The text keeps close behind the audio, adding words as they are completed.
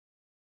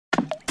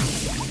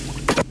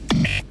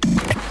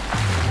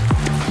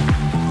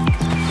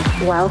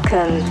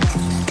Welcome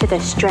to the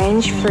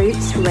Strange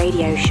Fruits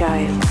Radio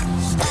Show.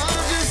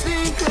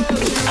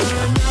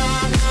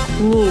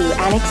 New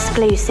and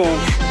exclusive.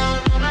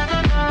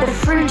 The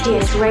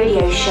fruitiest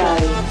radio show.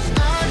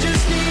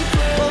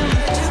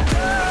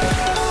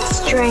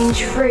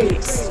 Strange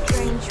Fruits.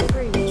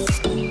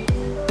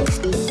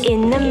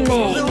 In the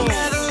mix.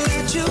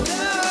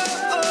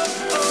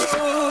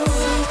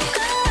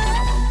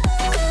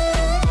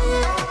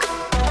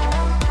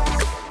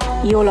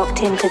 You're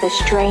locked into the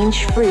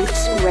Strange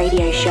Fruits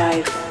Radio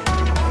Show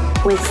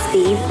with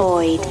Steve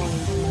Boyd.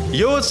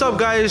 Yo, what's up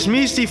guys?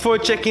 Me, Steve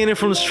Boyd, checking in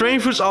from the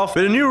Strange Fruits off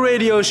with a new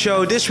radio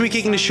show. This week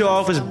kicking the show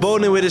off is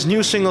Bonin with his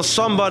new single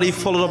Somebody,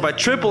 followed up by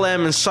Triple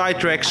M and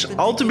Sidetracks,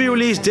 all to be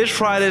released this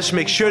Friday, so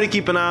make sure to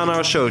keep an eye on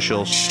our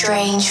socials.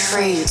 Strange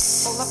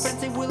Fruits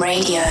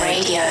Radio.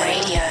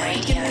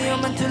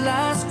 I'm meant to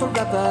last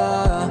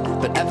forever,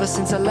 but ever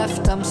since I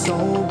left I'm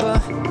sober.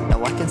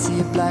 Now I can see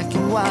it black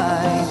and white.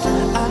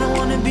 I don't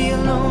wanna be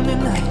alone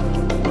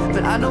tonight,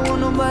 but I don't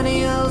want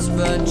nobody else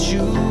but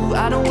you.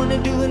 I don't wanna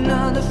do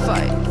another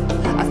fight.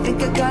 I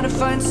think I gotta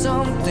find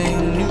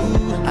something new.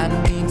 I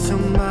need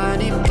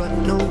somebody, but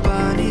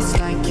nobody's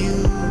like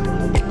you.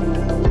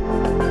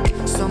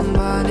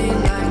 Somebody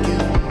like you.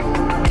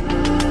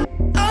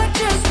 I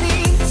just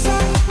need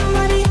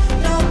somebody,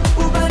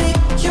 nobody,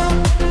 your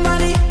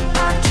body.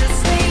 I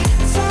just need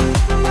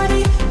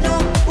somebody,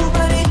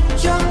 nobody,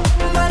 your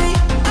body.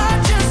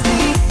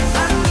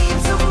 I need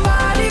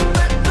somebody,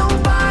 but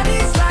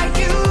nobody's like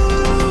you.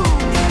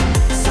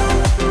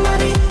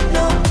 Somebody,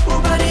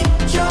 nobody,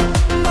 your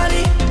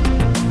body.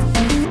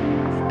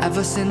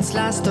 Ever since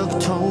last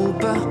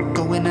October,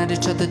 going at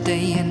each other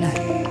day and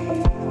night.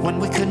 When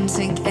we couldn't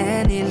sink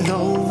any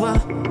lower,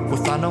 we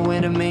found a way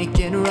to make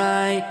it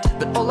right.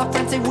 But all our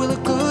friends say we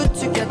look good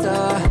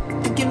together,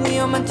 thinking we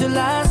are meant to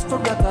last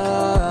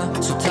forever.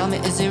 So tell me,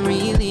 is it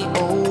really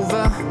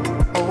over?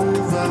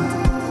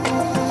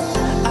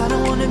 I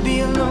don't wanna be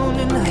alone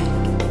tonight,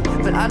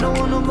 but I don't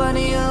want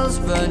nobody else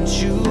but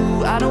you.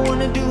 I don't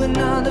wanna do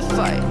another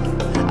fight.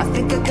 I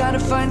think I gotta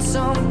find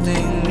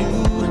something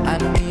new. I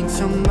need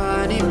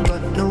somebody,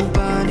 but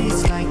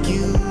nobody's like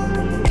you.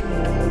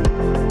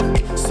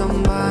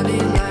 Somebody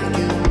like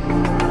you.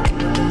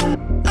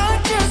 I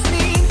just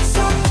need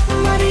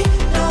somebody,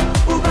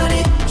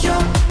 nobody,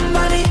 your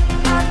body.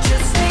 I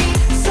just need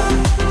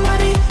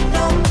somebody,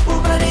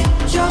 nobody,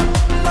 your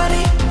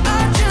body.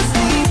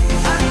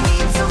 I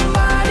need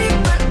somebody,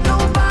 but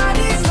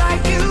nobody's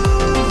like you.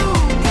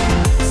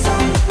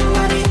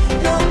 Somebody,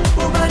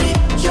 nobody,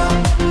 your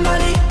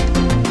body.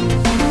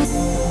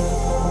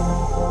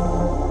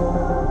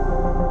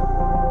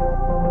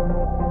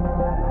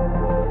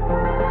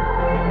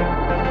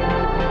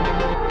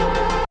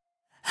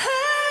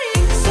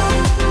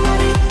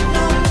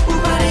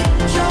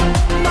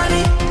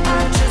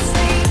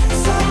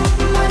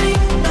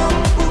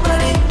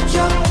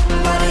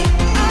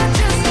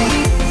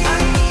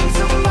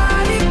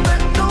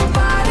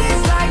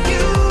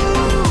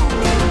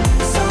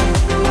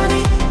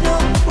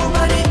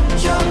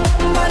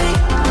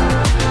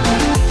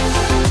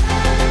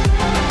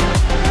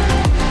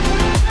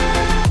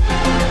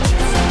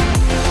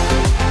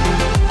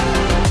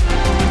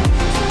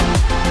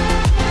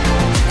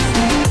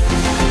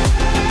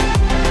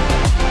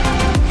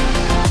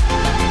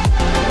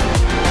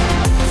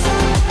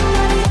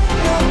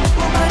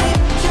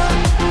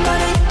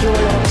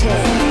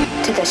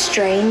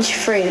 Strange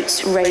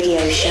Fruits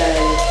Radio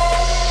Show.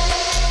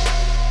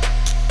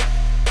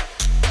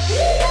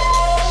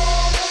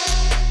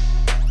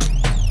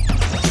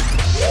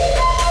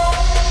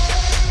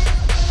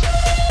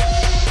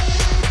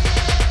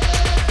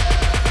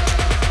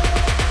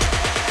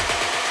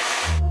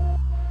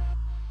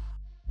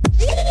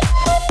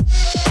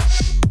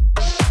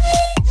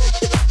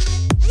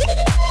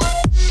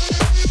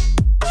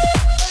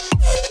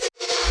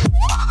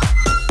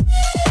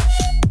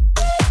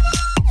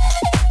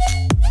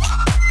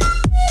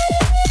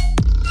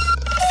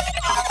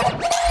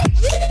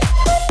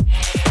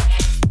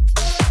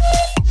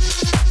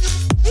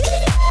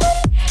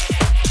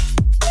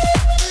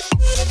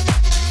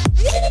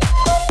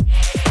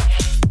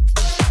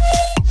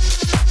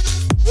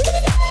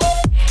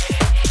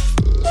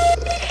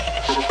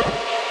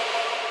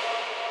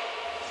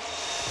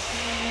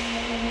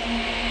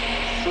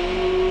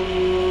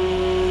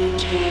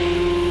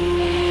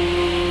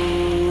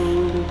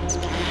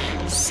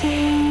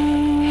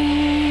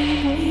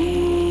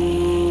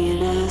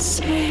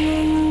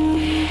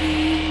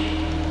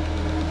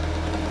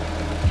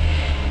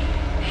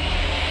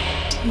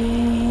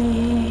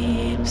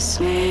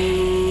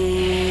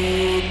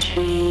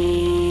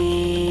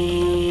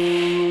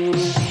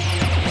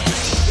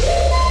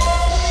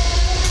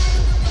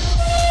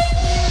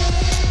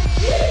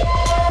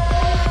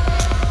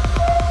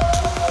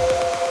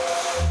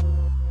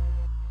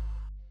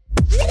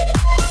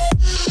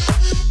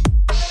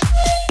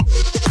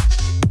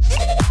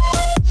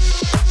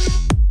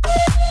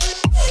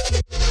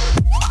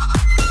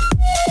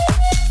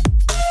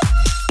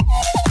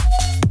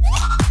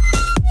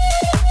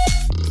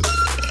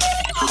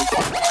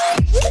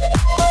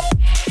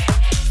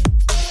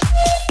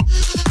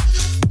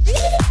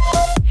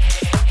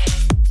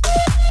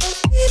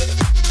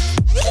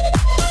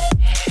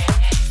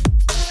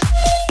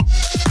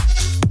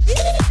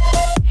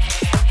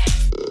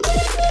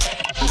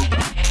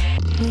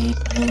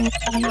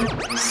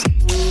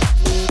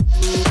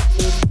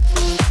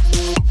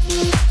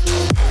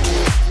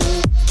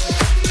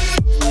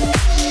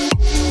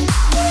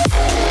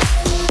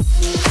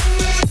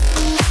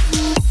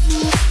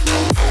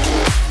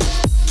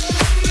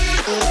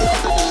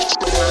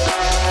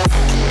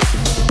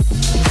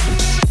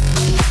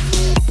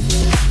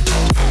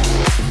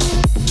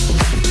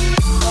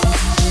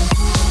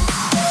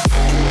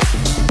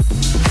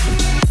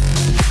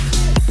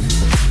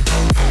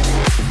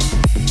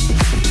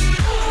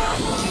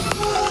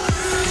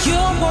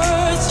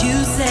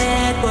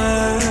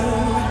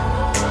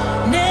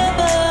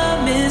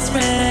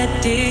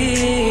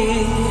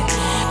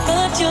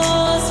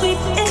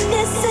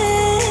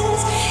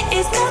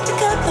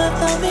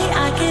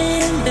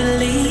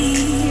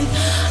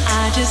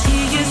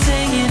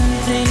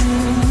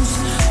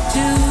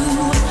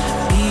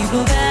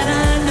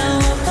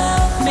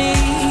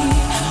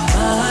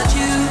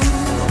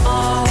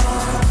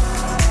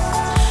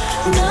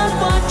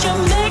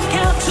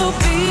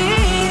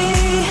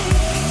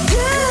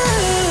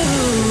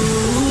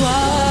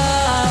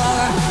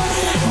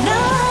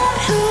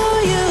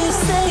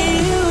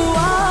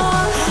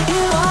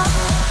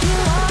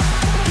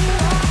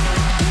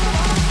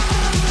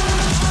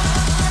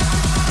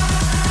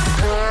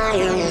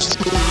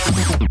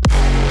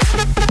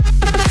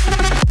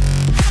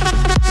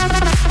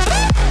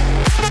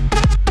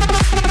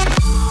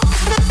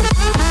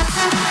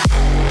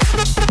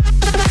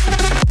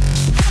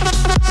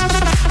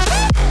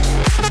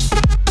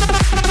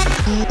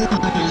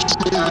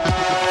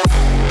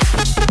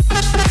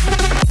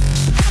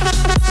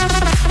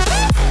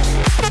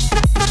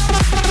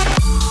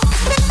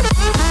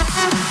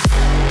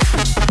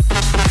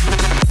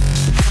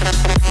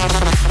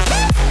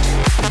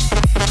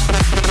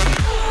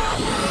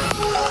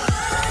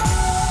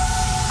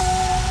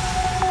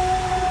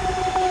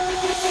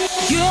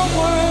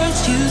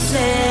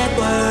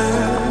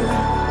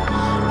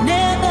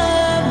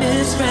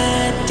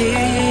 melody.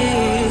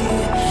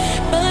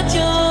 But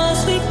your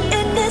sweet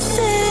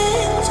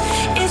innocence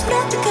is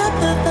not the cup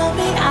of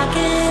me I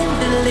can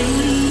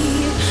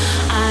believe.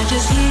 I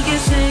just hear you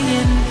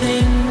saying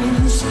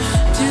things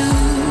to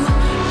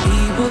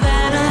people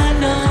that I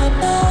know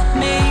about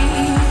me.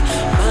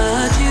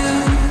 But you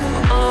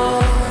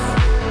are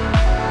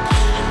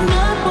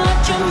not what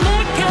you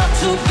make out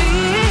to be.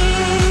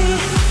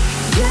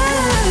 You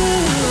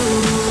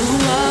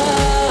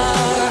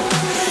are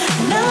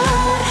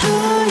not who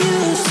you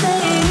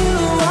say you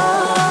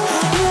are.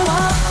 You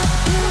are,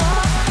 you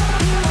are,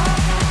 you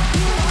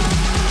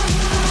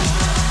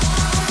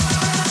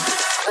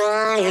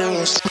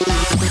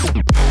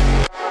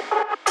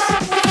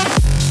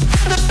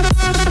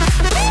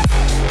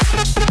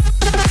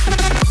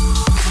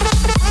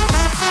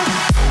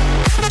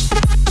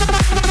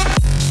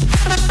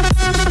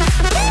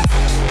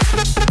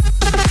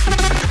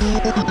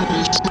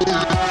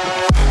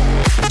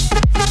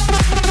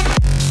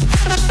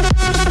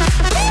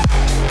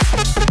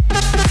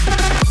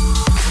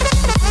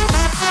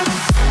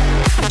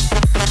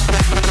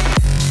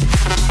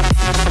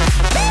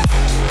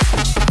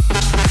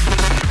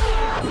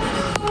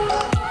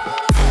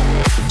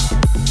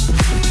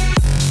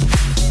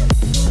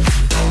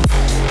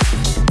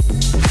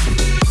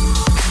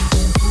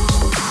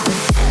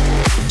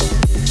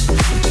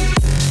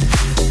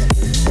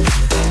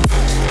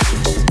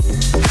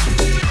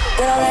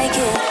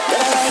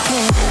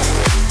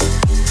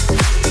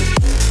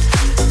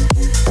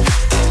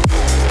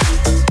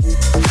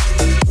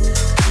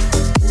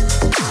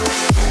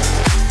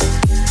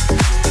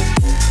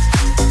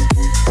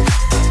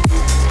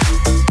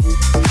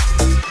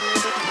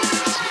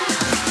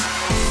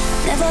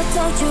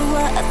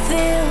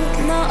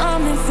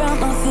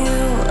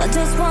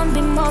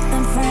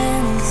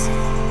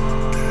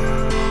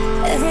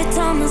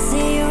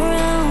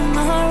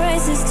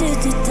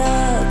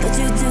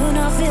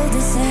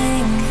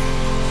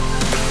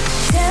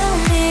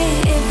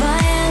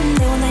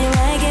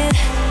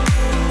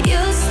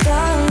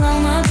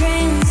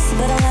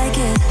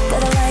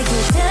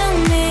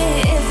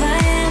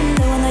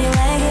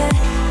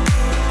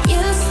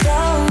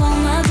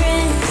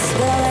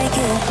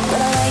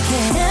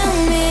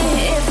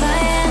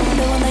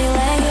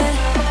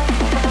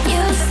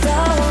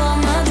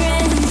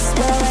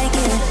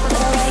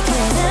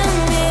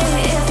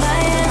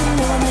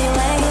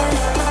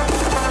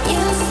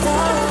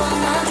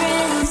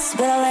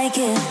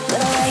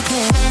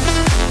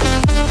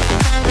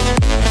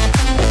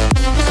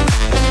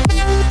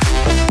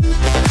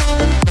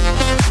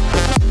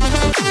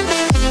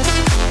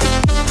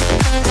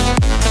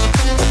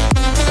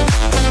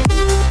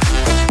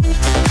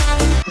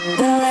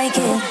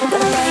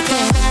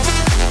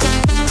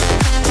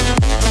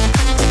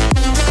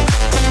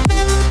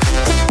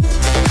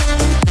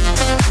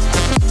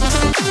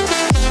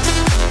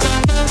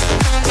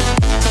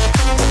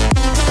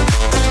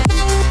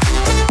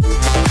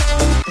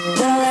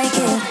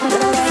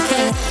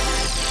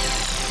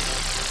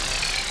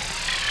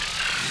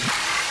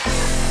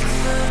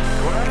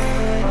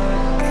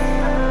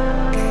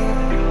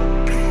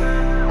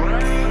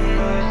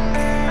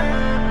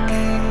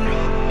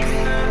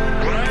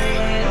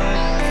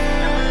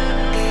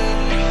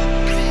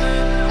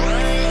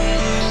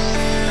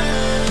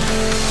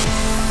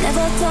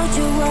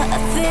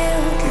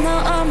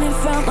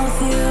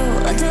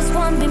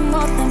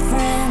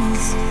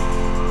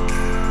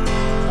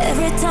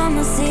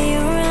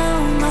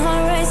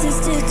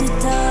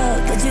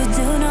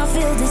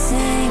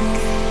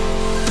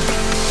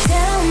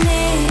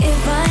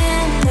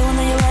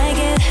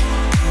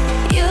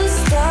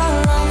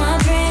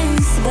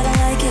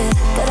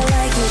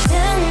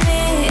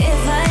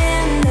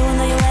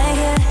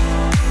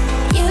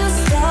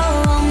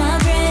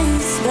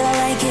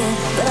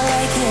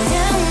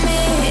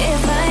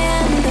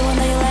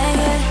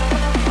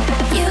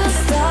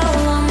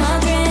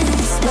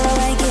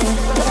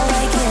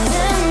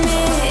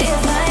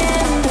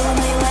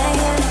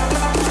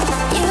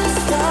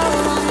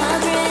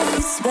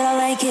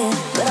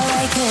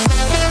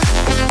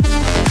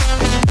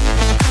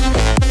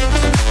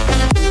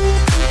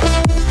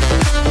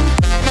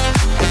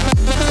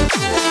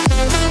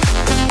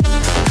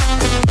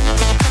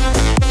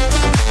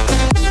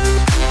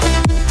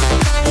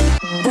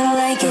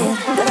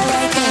But I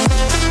like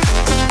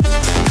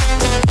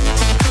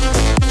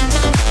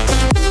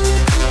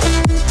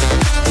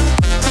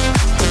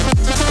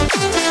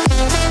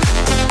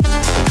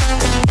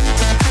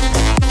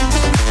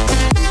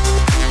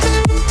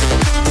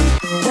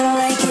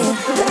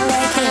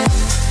it.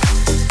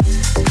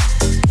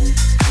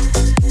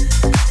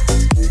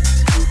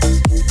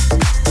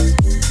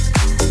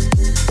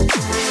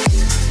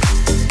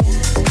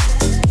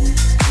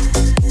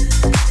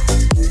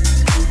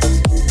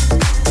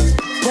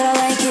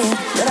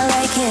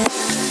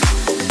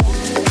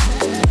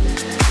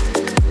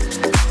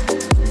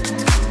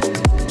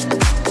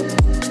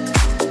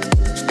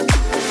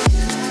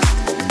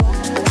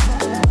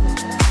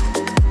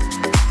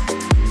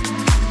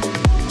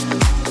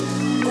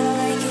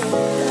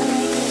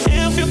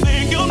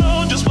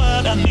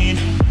 I need.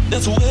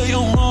 That's where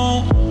you're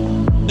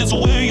wrong. That's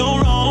where you're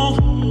wrong.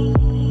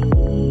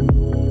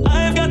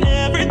 I've got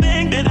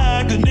everything that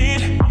I could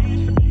need.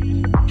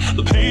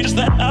 The pages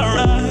that I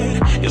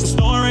write is the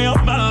story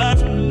of my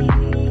life.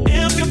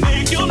 If you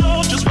think you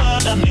know just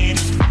what I need,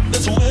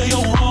 that's where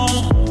you're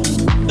wrong.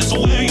 That's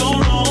where you're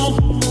wrong.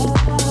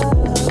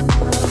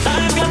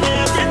 I've got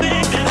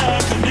everything that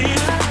I could need.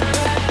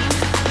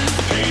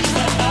 The pages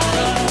that I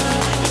write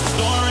is the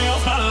story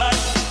of my life.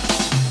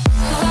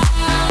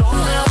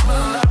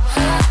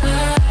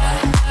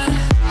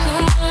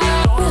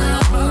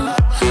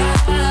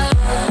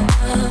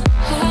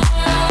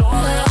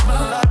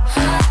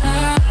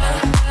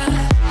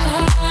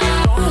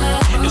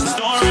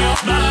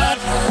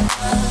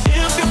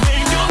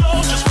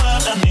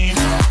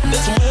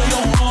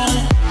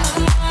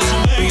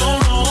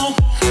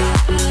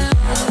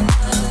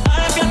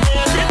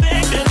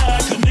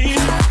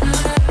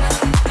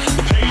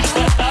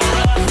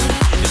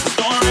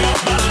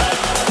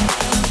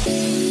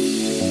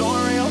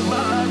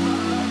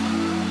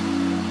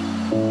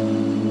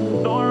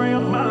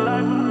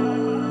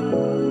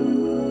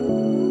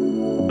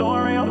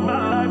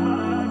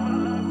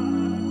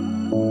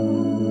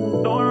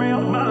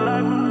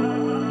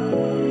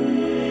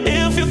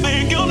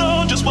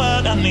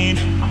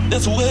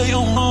 That's where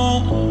you're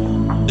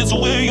wrong. That's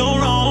where you're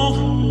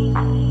wrong.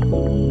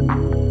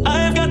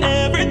 I've got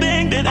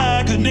everything that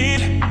I could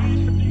need.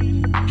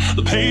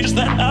 The pages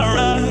that I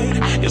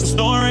write is the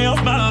story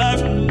of my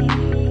life.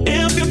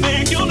 If you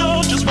think you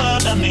know just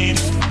what I need,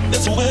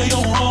 that's where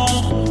you're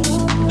wrong.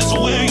 That's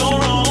where you're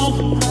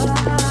wrong.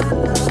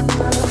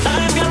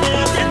 I've got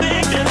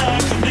everything that I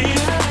could need.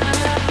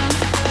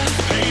 The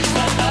pages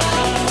that I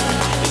write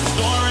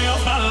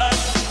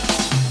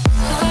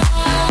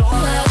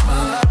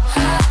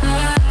is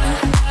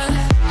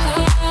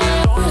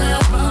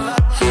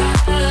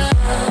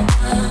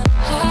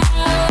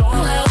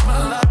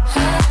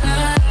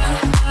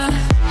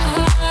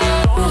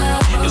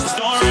the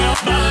story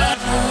of my life. My life.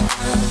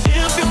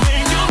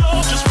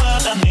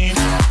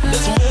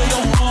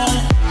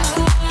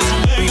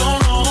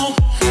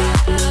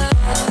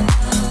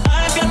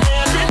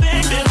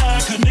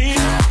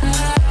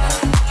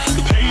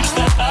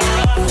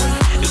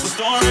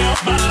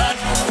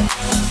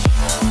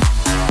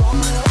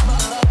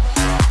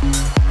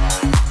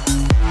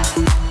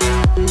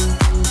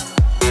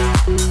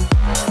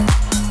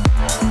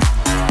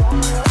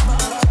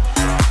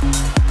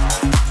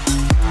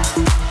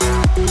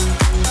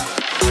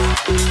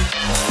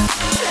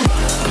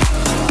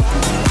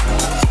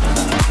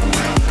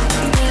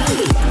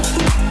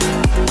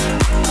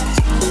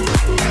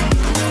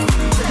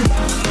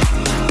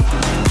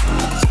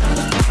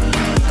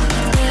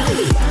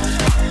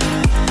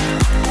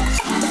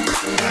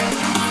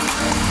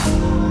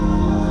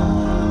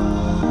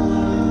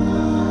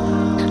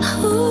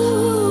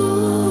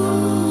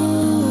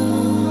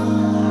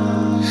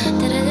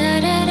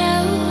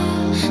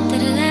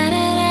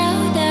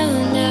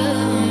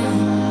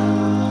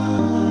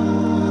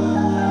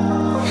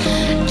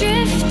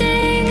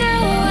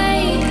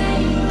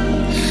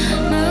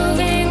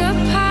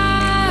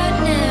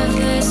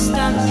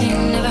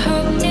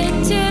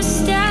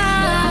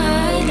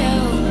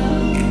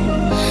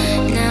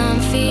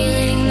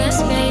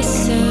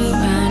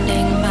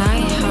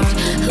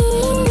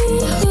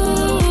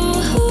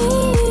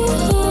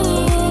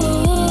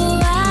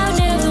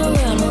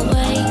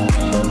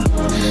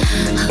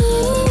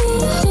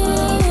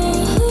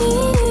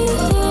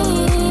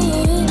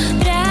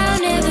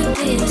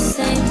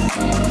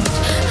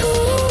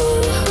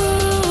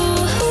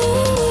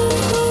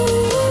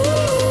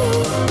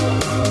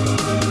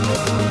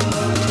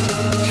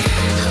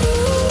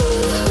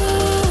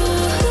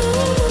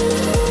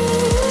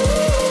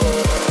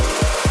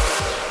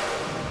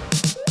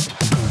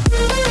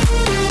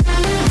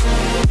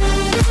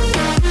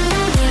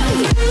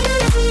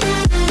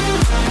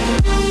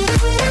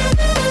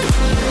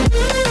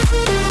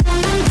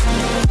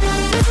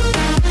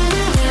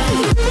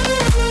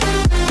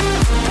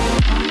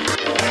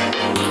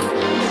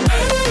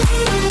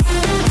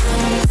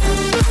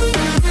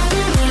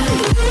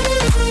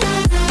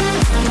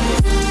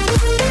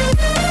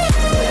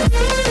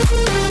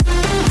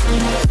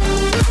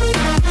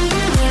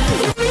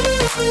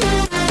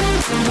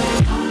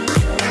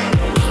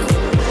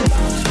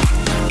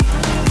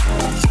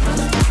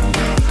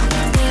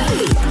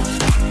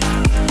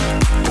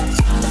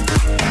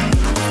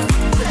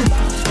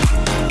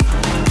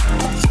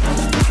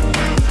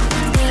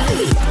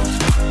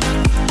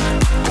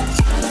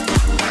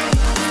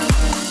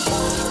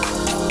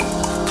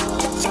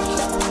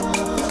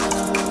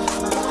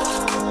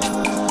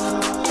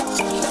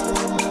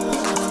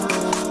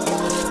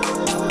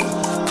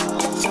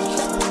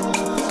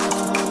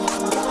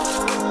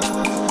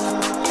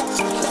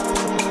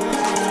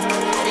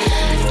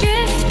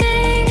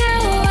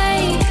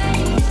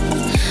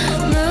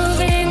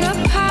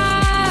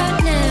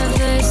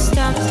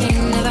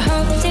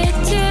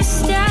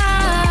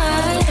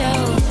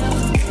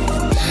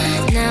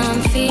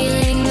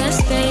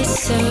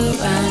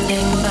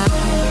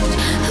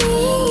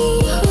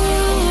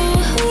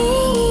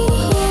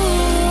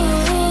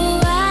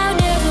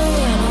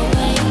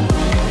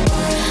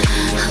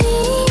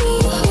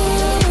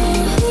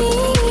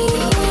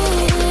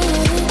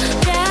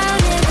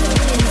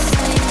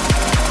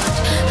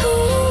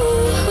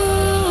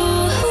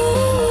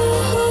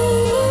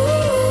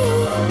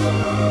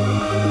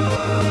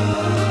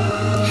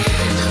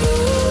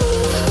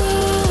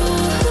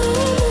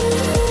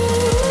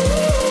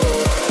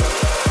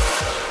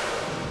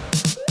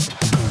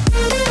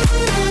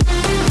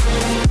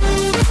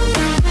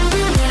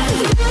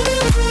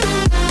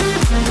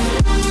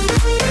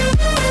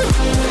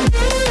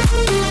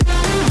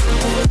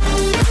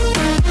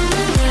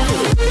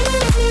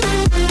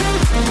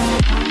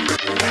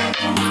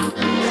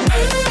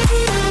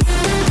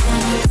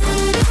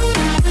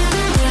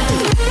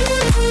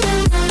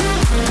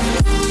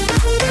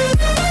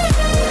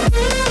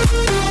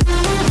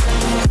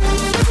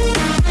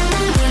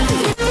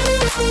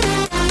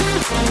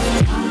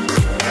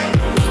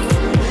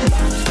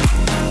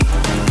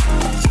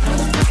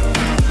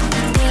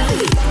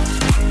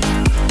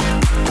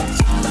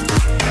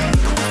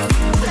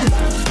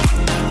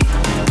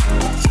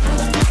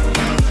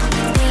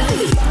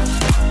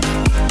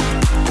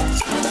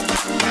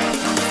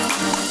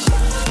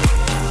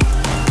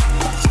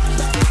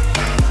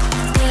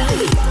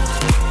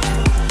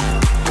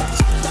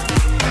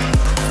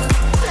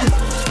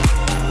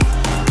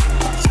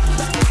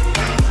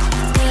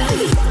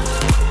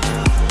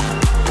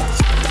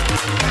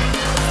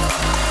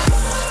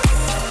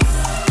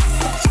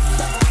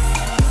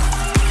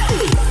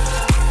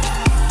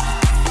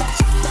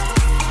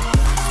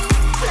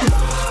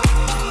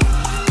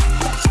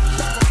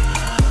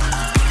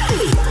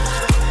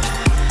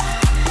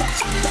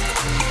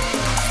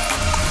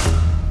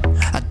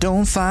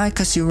 Don't fight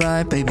cause you're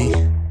right, baby.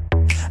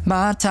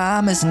 My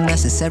time isn't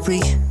necessary.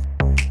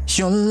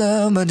 Your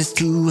love, but it's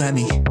too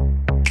heavy.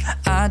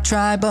 I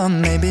try, but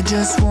maybe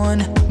just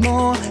one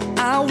more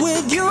out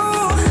with you.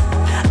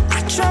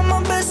 I try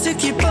my best to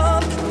keep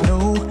up.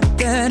 Know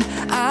that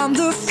I'm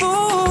the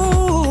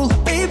fool.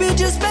 Baby,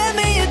 just spend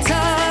me your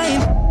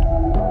time.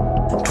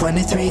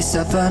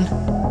 23/7.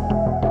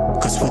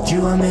 Cause with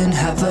you I'm in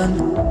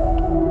heaven.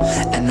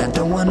 And I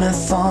don't wanna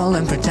fall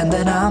and pretend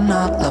that I'm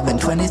not loving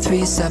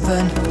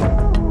 23/7.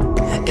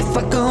 If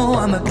I go,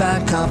 I'm a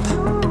backup.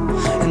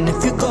 And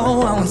if you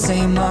go, I won't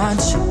say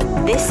much.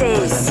 This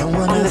is on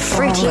the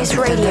Fruitiest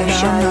Radio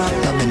Show,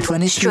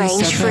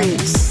 Strange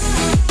Fruits.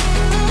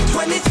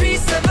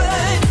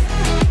 23/7.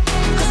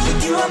 Cause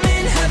with you I'm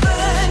in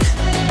heaven.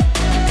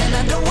 And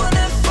I don't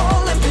wanna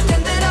fall and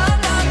pretend that I'm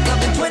not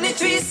loving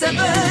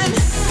 23/7.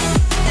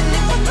 And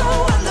if I go,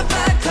 I'm the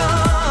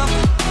backup.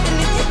 And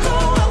if you go,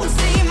 I won't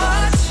say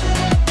much.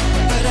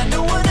 But I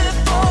don't wanna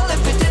fall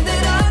and pretend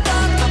that I'm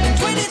not loving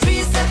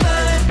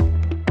 23/7.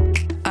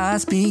 I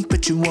speak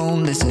but you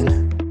won't listen.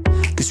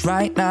 Cause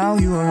right now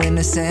you are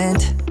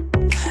innocent.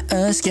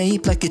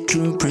 Escape like a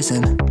true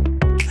prison.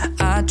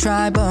 I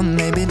try but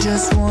maybe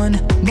just one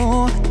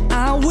more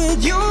out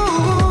with you.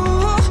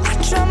 I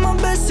try my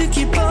best to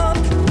keep up.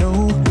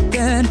 Know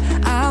that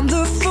I'm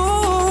the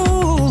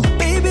fool.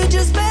 Baby,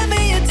 just spend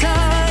me your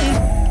time.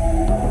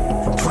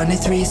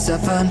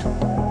 23/7.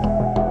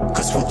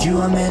 Cause with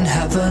you I'm in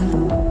heaven.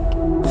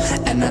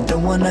 And I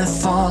don't wanna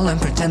fall and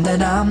pretend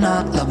that I'm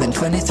not loving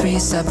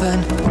 23/7.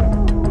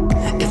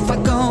 If I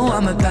go,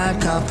 I'm a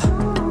backup.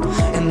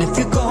 And if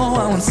you go,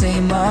 I won't say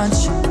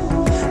much.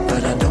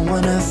 But I don't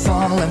wanna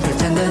fall and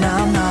pretend that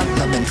I'm not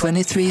loving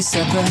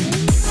 23/7.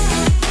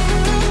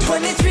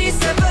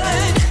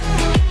 23/7.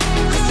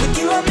 Cause with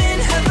you I'm in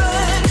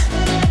heaven.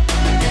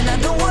 And I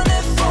don't wanna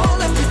fall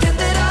and pretend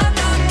that I'm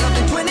not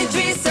loving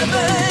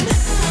 23/7.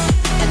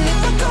 And if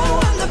I go,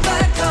 I'm the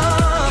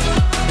backup.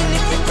 And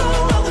if you go,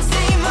 I won't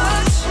say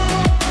much.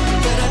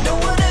 But I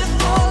don't wanna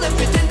fall and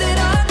pretend that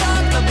I'm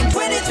not loving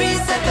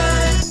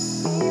 23/7.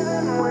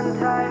 Even when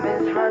time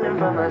is running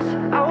from us,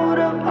 out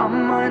of our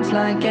minds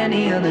like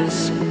any others.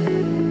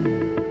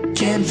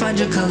 Can't find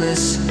your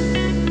colors,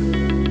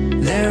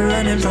 they're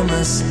running from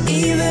us.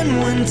 Even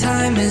when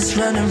time is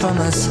running from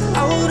us,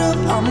 out of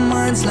our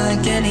minds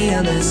like any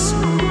others.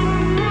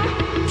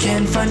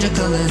 Can't find your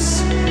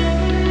colors,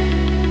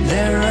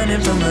 they're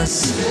running from us.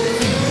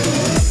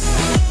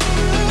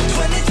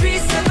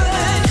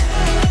 23/7.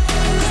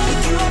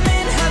 With you I'm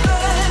in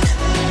heaven.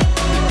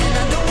 And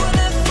I don't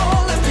wanna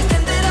fall and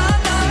pretend that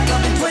I'm not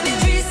loving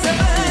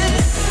 23/7.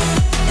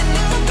 And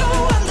if I go,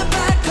 I'm the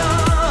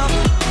backup.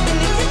 And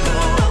if you go,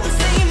 I won't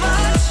say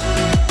much.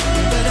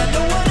 But I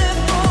don't wanna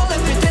fall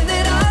and pretend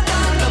that I'm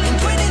not loving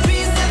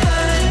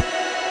 23/7.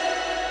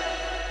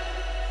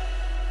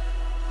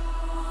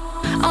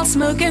 All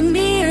smoke and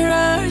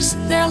mirrors,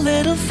 there are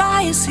little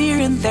fires here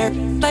and there,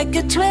 like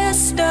a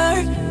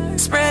twister,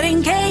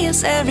 spreading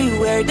chaos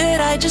everywhere. Did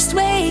I just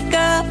wake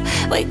up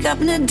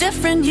in a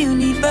different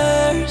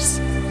universe?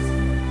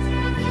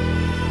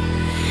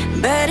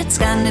 But it's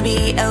gonna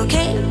be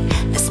okay,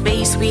 the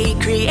space we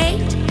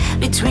create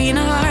between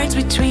our hearts,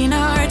 between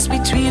our hearts,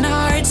 between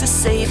our hearts is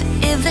safe.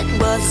 If it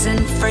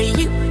wasn't for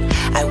you,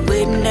 I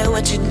wouldn't know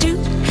what to do.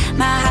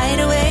 My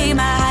hideaway,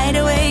 my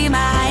hideaway,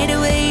 my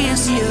hideaway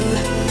is you.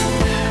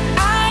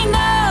 I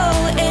know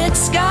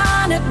it's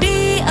gonna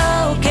be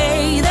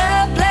okay, the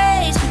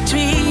place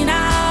between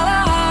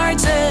our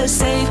hearts is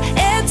safe.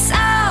 It's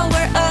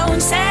our own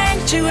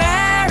sanctuary.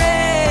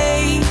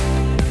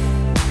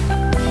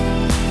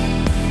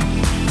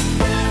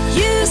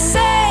 You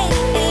say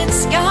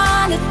it's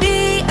gonna be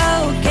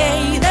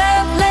okay, the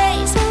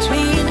place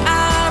between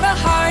our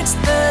hearts,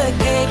 the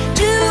gate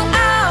to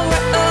our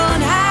own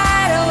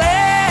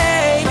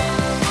hideaway.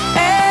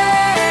 Hey.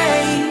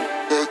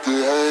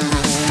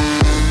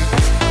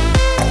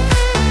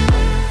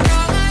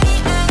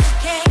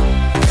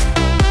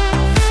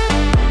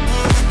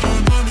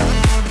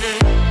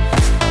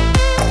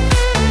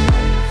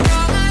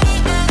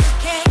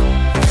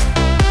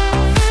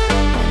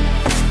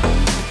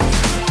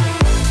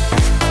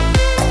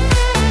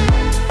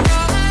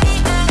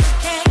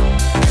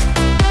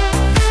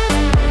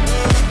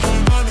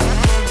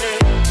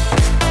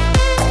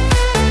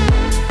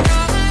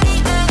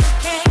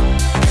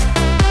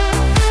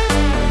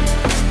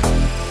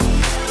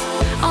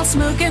 All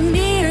smoke and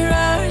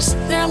mirrors,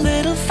 there are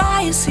little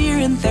fires here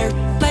and there,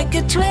 like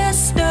a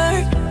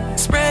twister,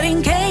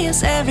 spreading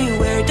chaos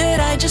everywhere. Did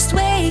I just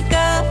wake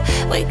up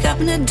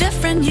in a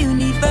different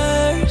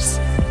universe?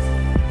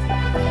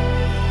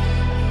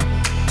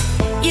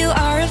 You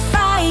are a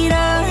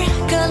fighter,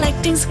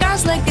 collecting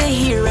scars like a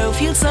hero,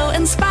 feel so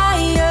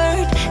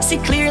inspired. See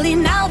clearly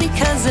now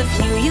because of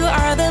you, you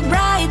are the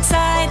bright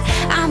side.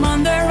 I'm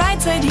on the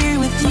right side here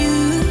with you.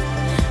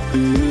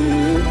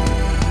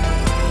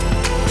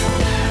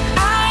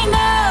 I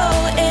know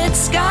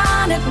it's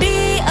gonna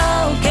be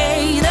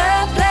okay, the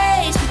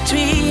place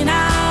between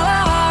our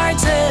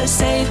hearts is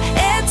safe.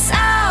 It's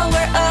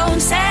our own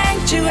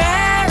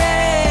sanctuary.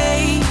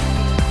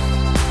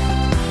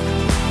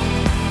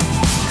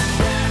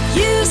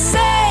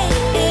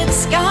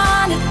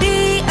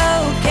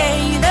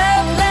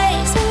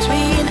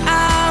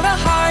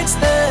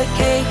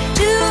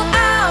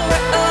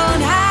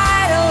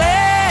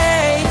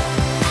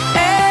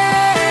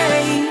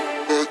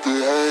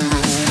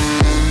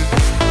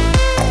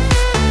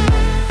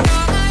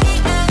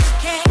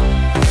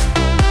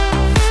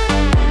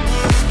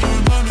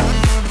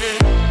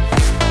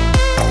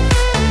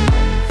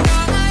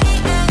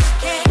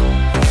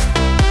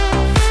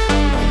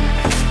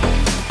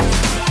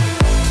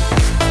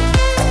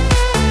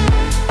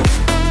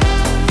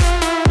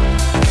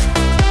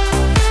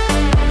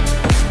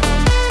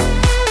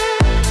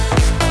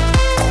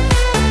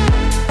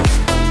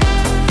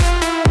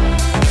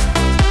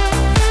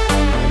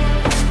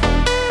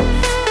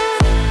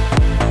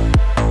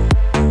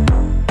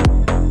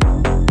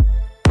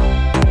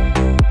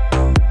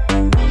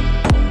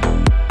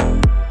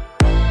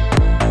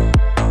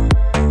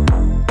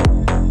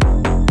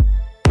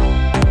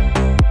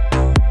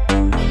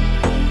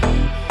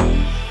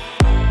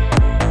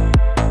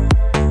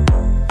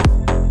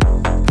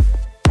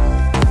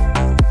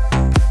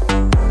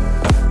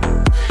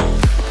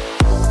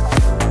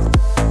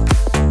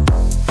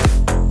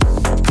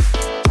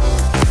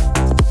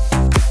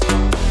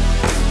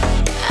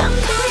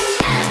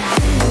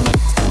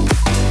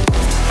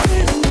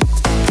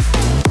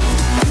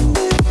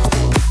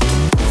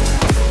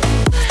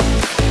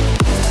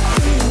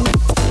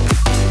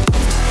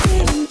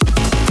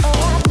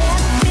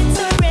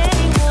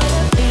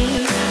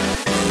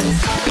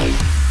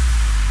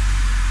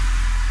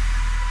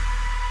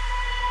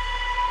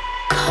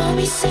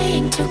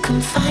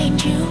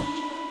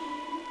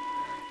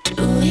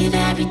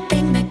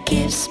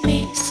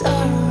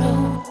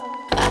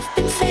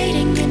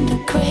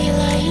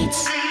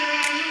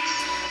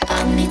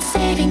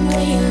 waiting,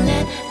 will you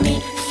let me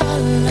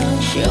follow?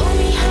 Show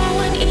me how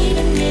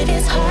uneven it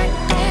is, hard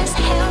as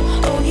hell.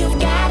 Oh, you've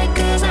got it,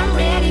 'cause I'm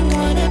ready,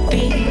 wanna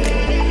be.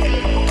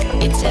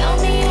 You tell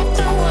me of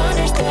the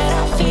wonders that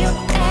I feel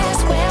as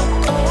well.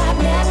 Oh,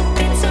 I've never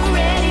been so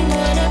ready,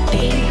 wanna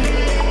be.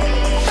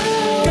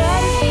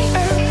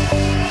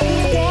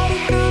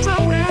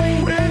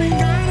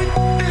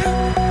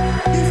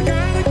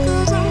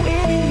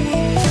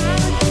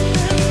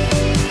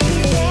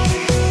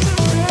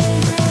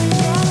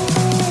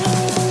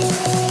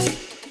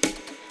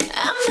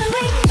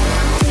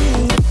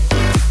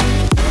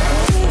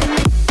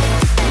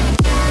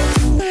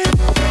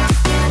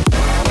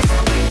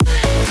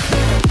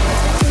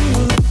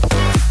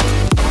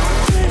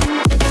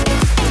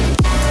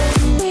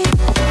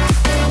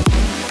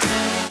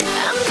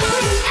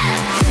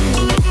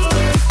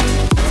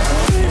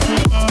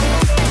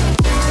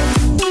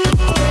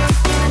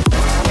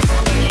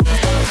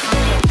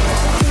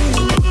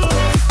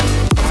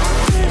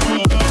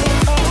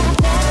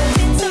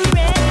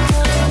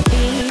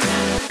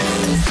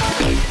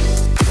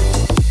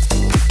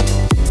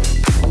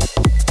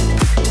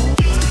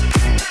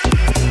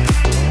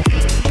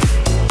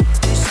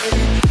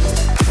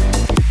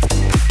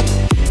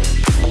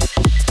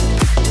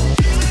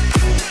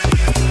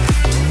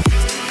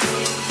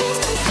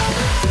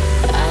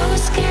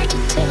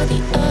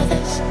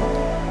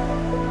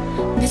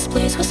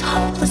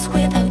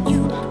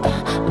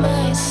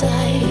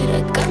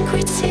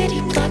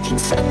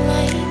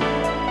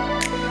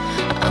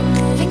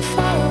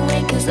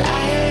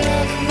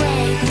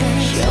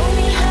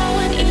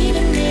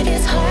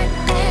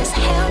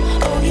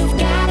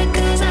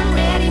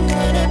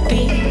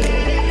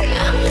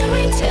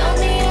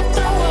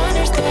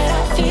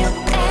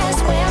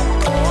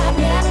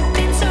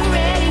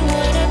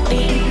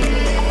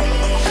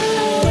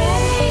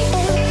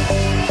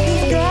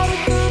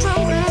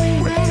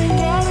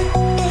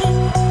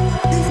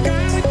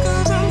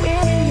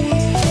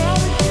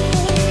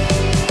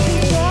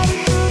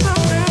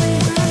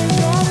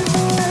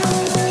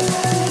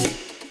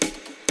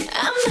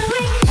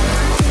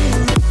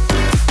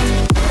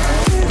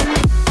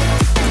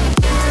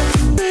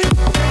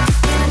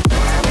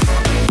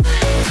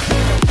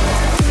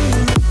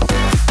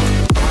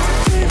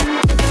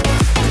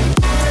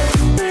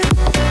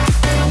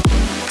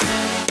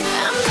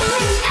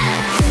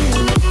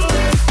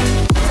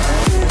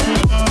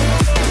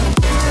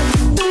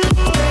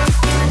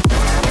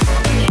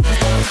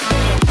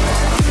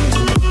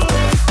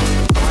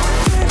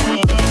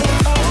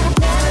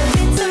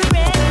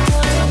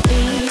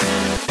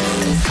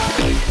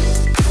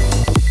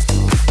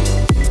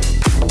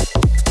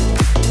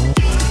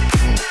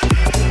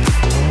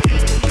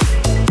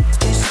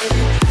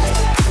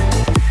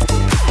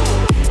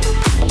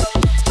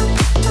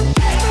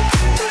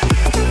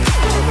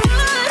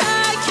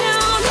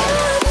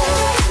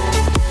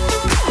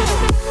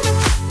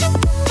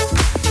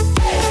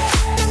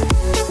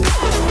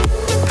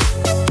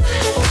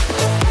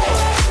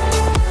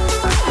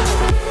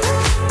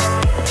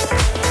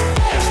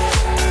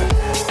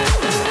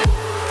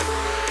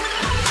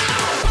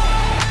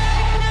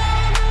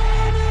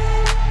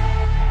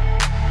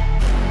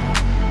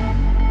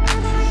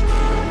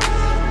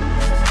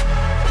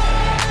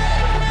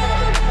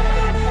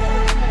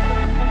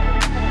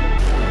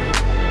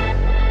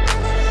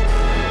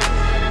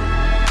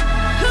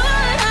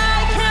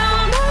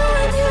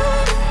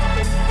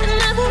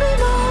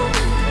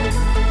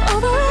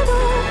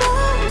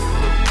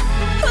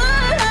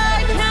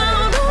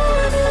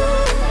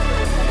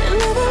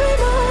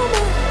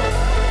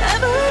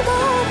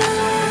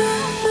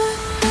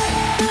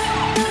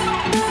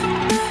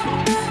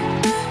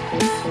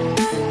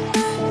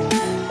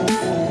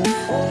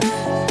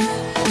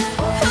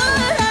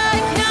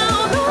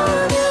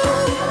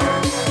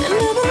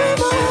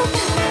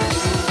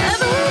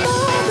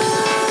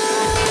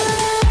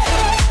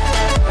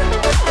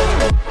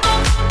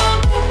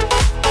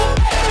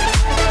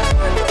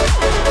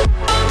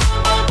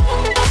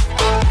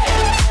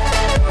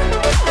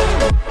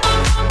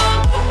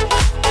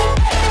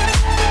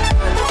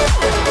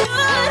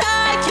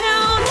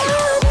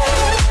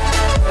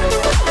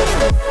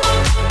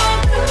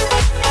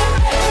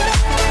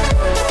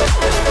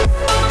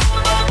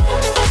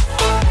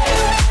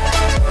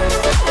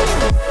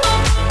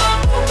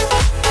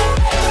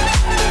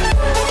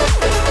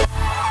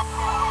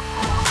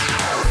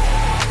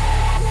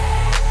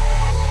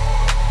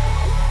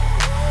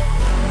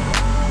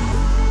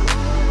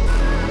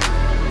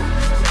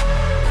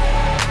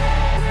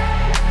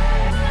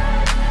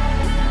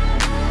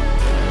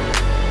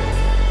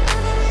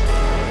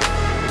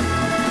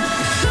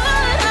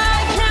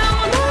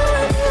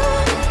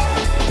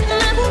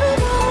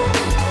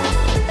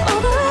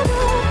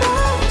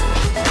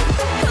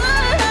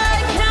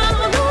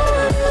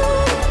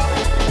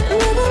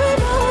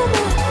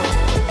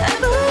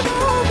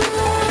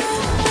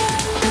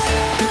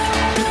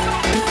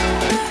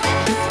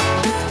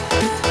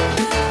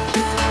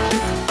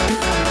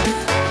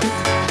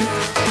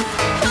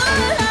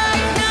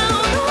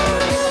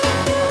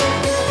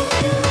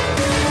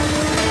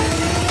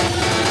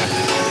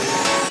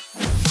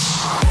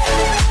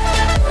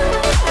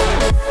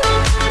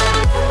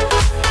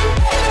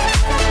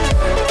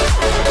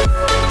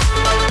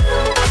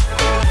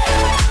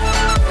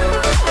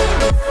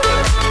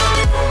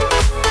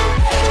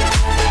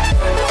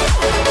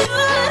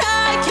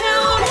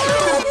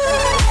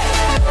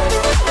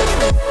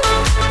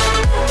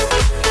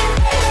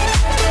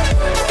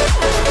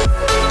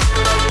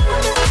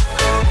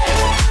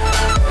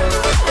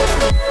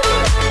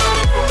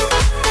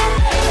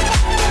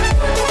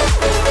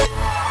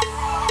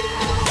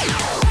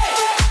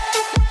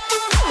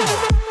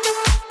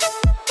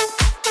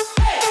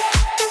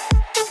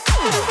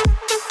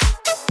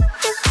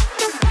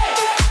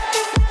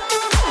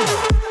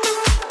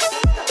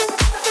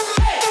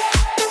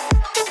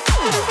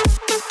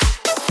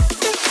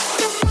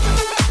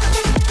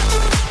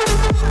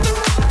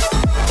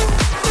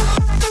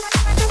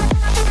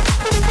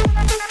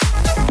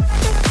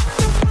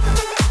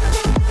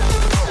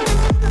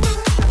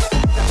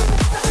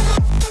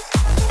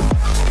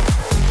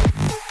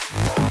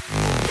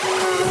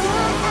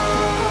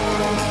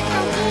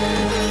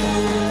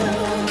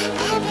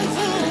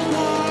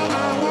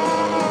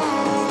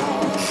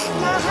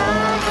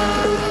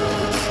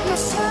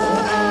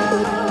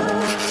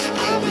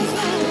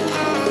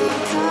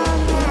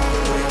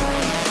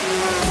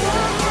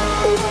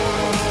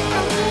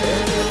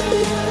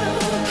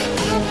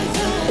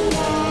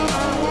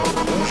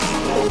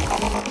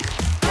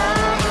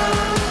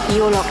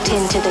 You're locked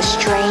into the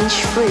Strange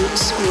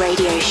Fruits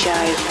radio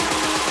show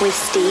with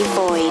Steve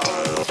Void.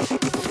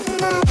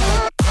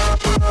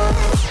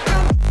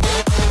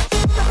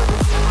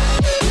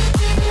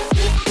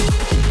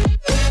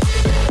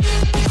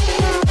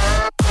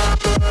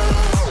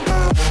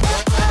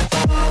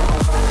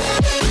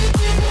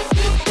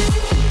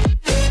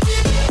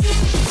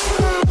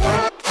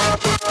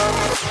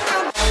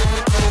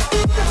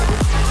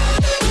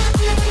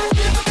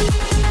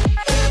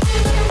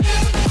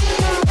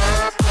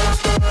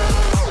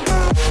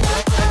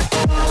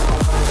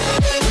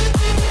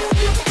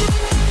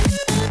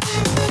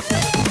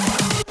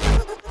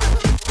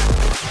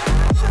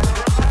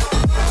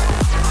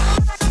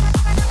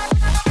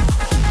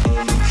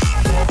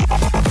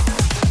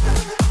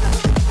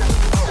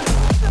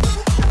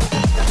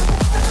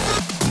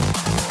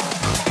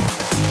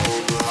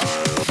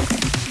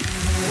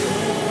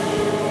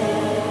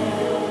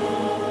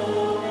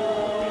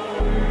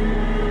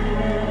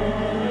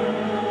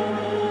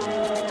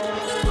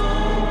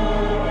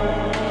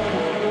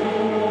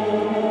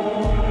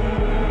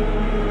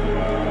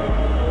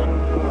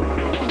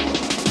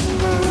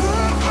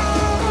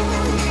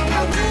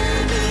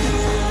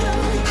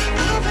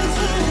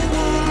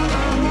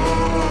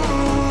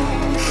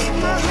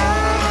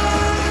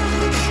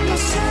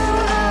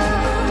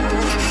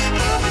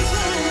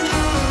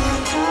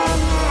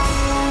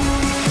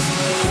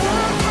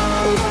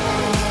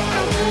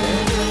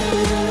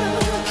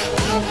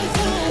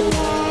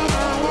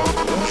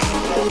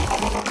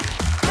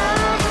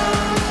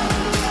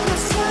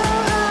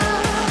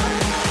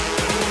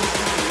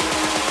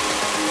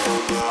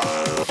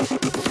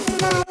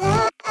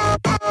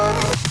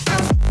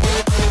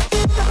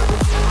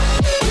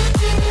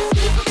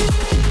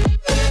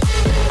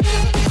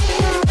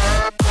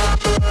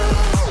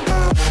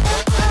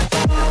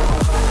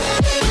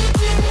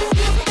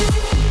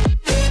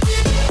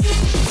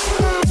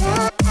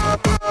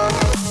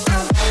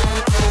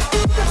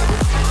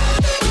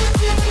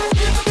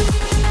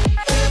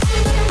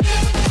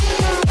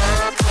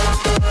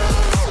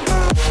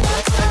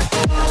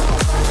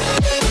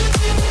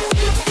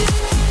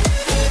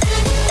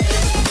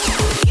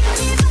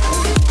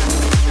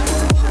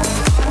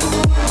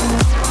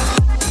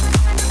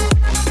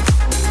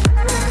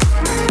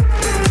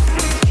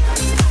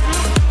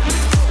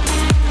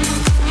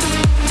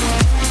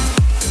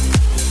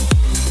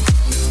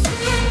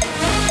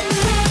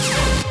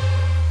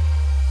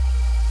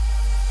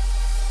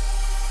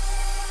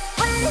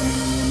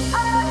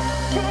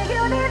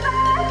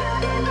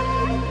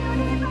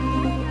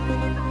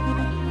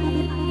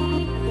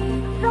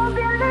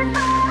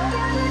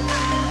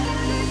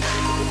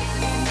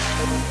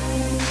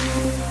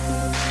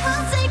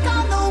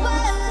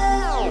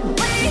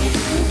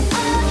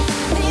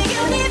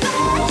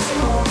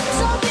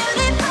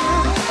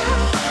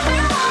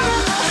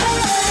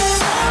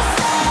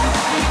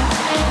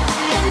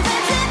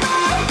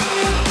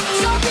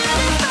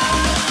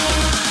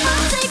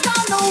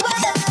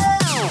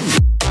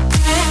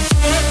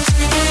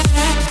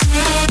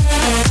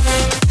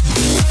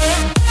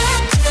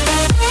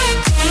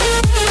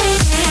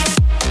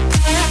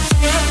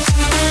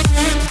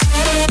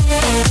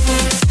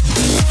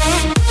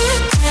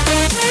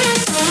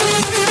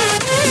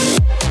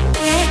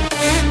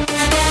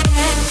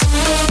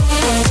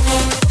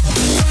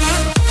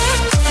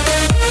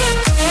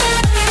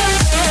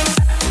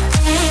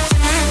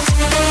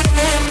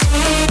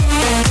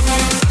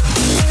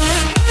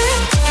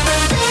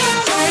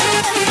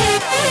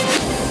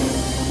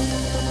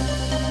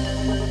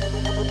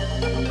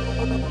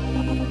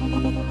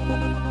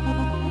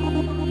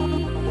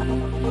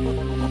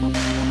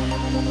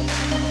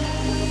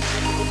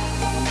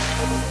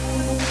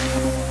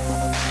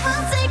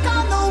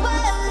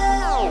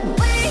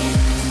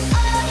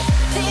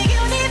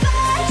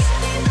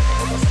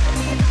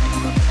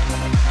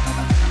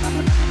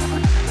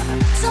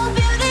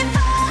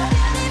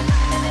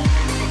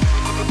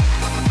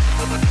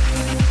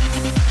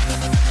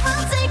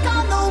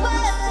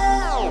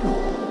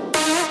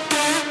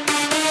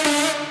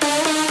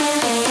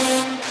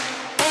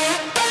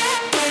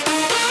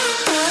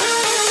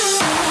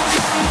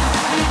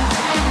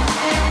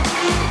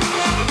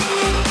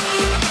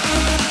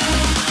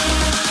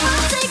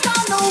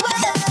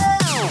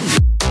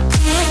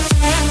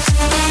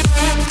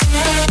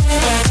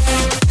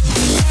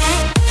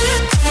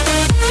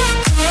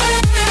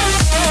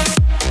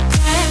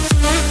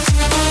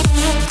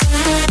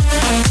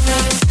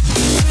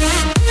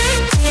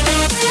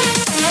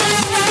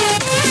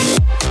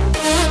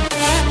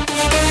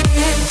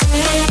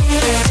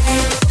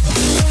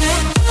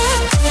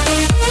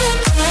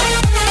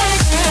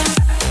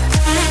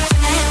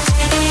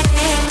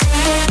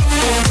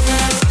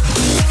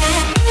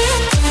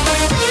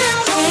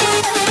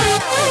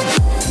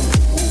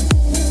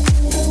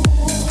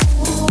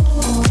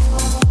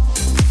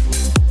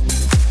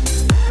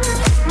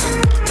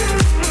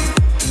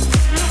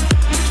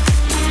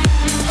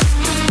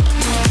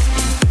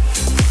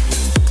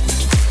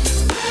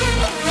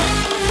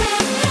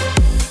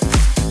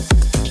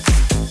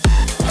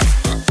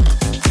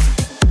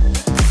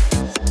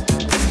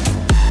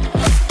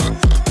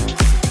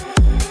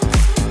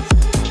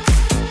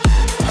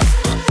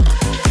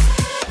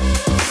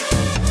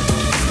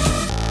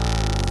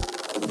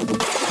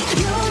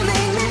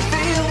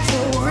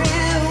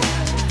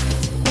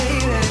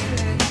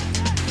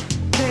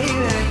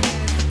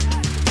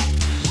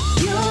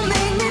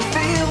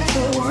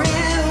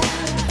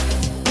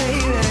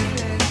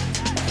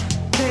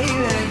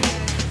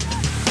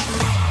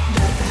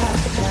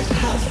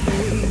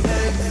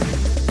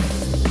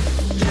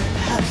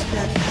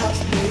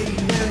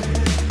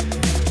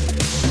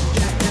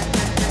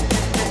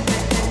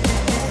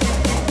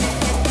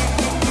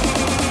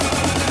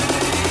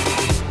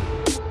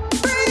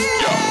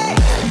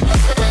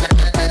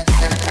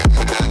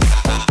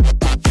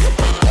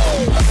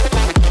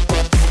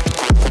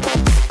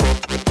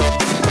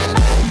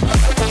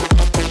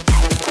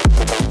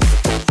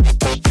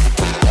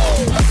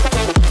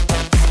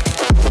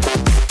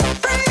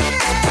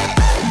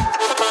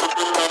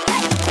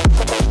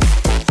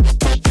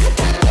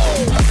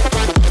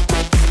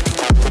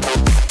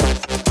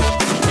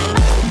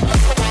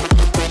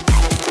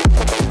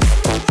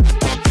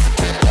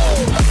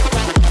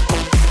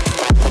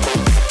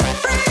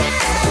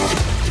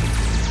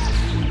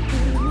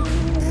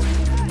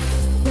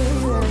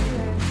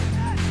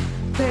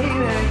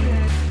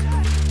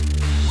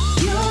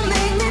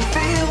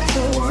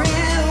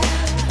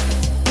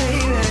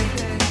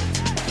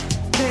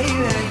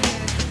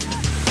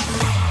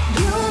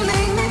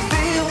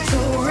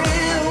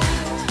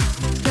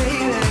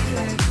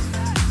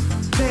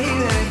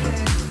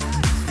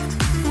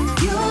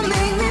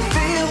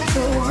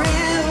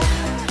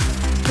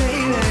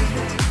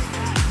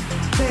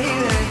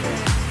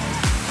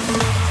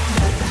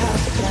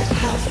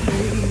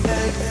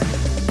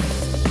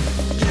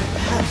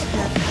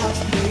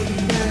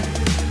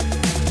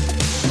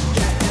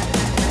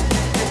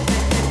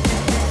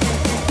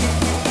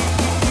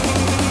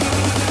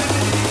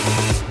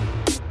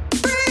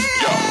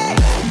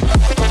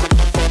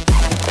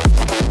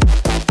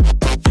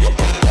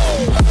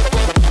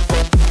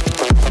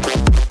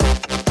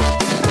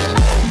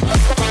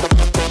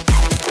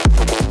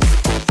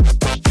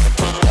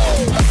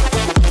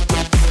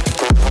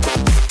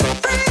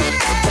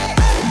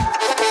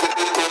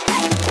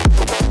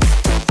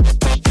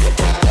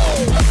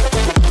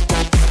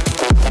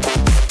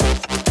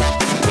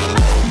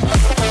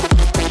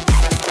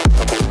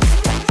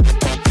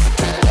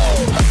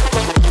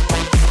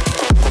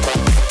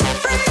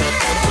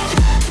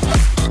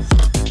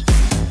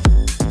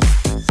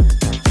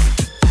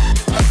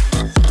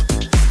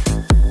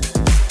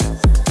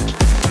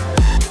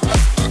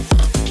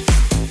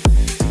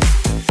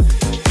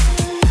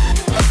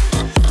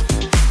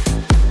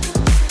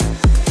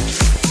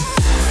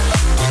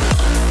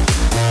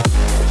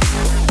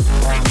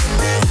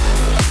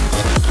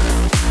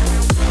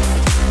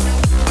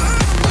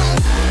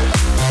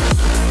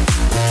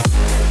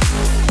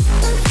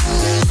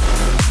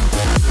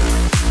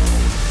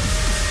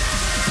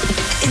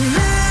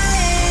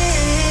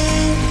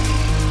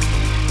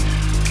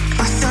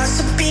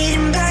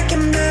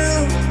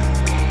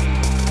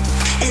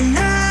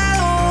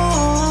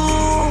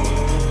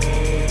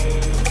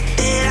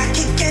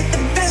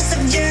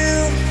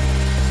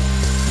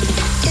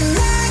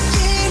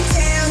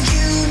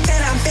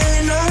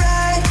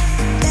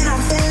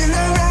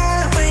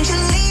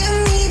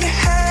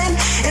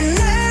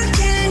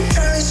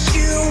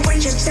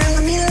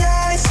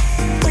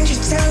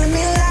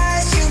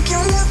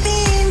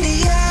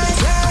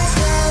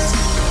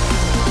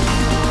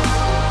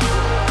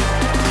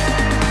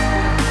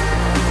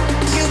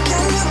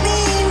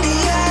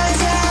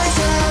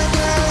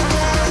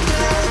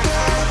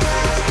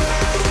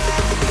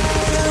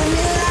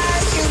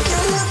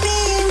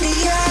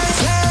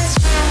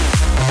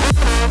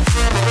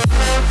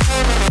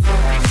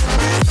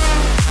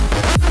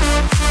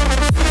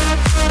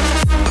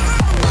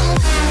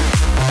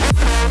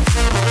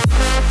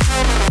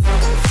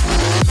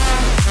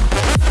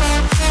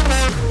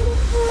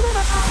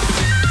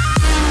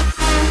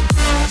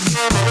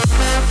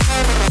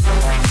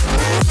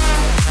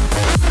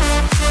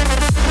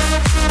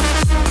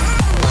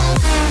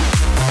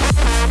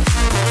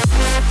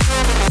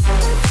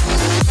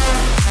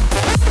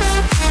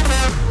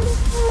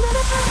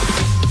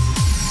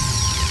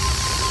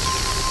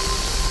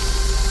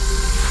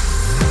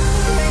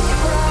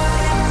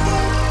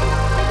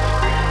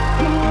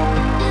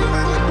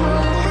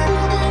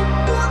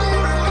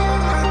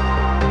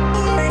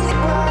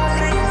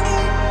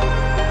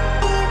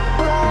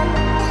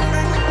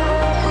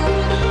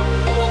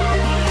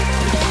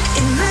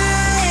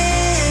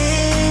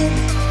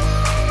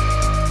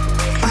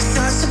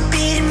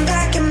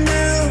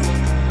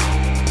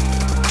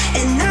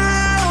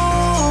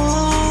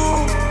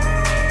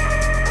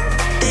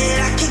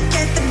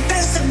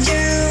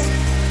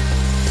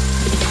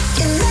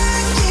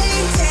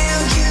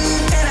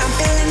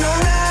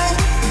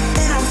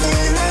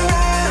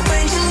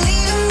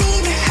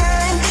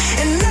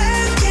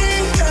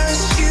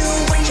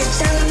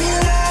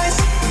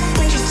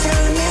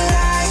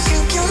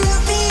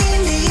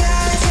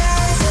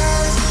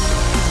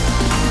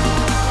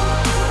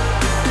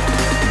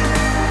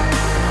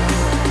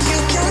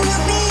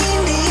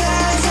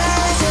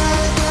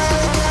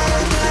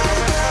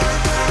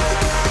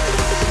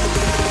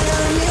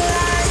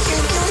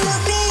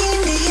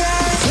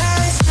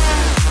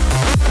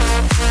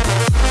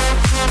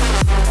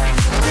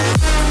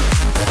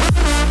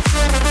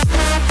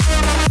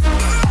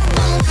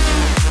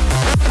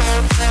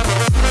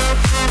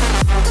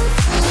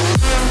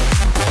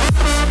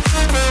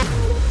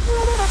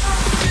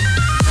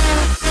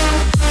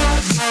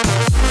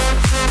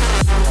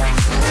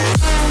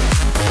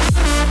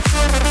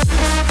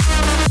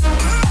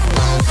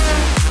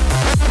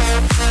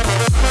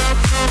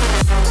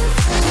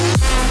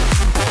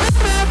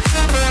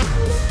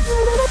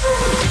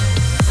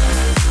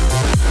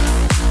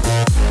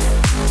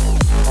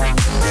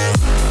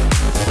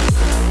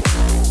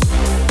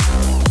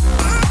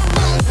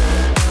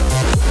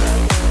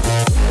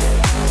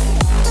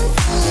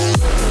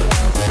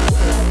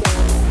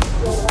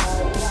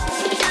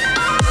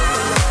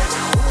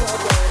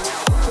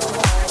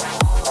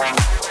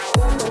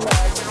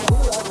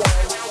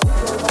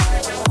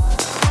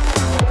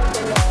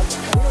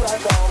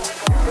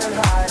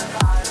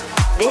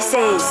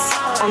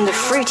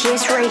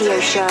 mightiest radio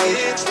show,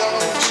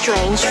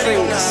 Strange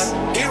Fruits.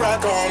 Here I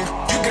come,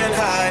 you can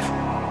hide.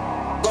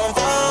 Gonna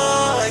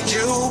find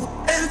you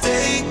and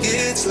take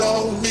it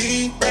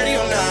slowly. Ready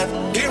or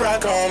not, here I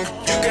come,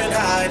 you can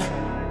hide.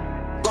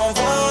 Gonna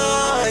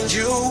find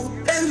you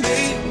and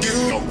make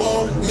you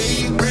want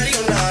me. Ready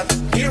or not,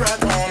 here I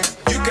come,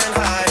 you can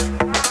hide.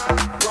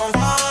 Gonna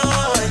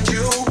find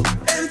you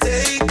and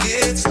take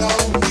it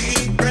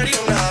slowly. Ready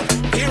or not,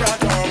 here I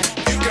come,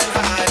 you can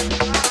hide.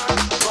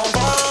 Gonna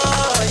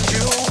find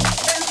you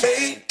and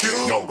make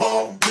you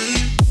want me.